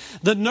traction.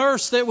 The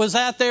nurse that was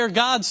out there,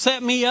 God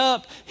set me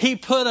up. He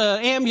put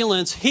an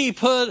ambulance. He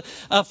put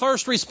a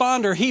first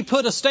responder. He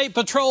put a state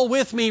patrol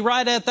with me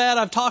right at that.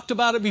 I've talked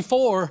about it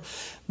before.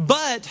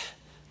 But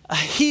a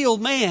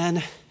healed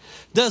man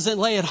doesn't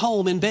lay at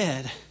home in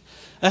bed.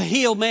 A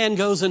healed man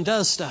goes and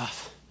does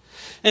stuff.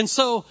 And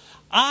so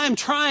I'm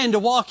trying to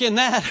walk in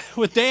that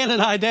with Dan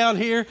and I down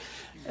here.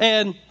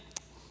 And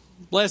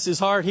bless his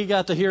heart, he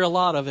got to hear a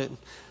lot of it.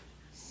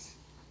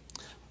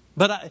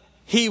 But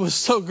he was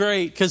so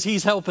great because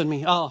he's helping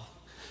me. Oh,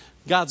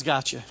 God's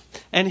got you.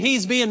 And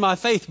he's being my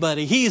faith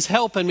buddy. He's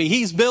helping me.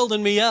 He's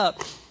building me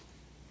up.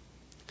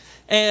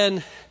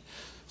 And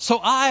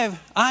so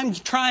I'm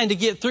trying to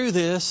get through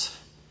this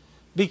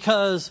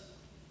because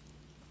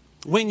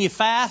when you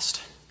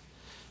fast,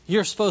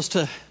 you're supposed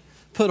to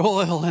put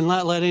oil and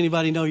not let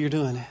anybody know you're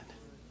doing it.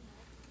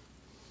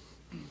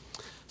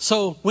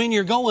 So when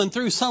you're going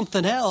through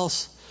something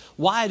else,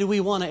 why do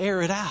we want to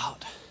air it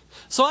out?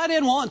 So I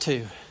didn't want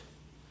to.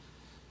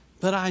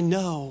 But I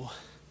know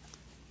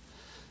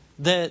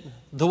that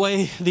the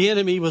way the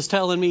enemy was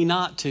telling me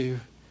not to,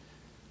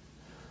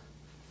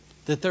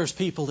 that there's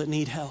people that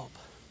need help.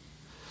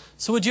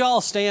 So would you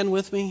all stand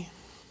with me?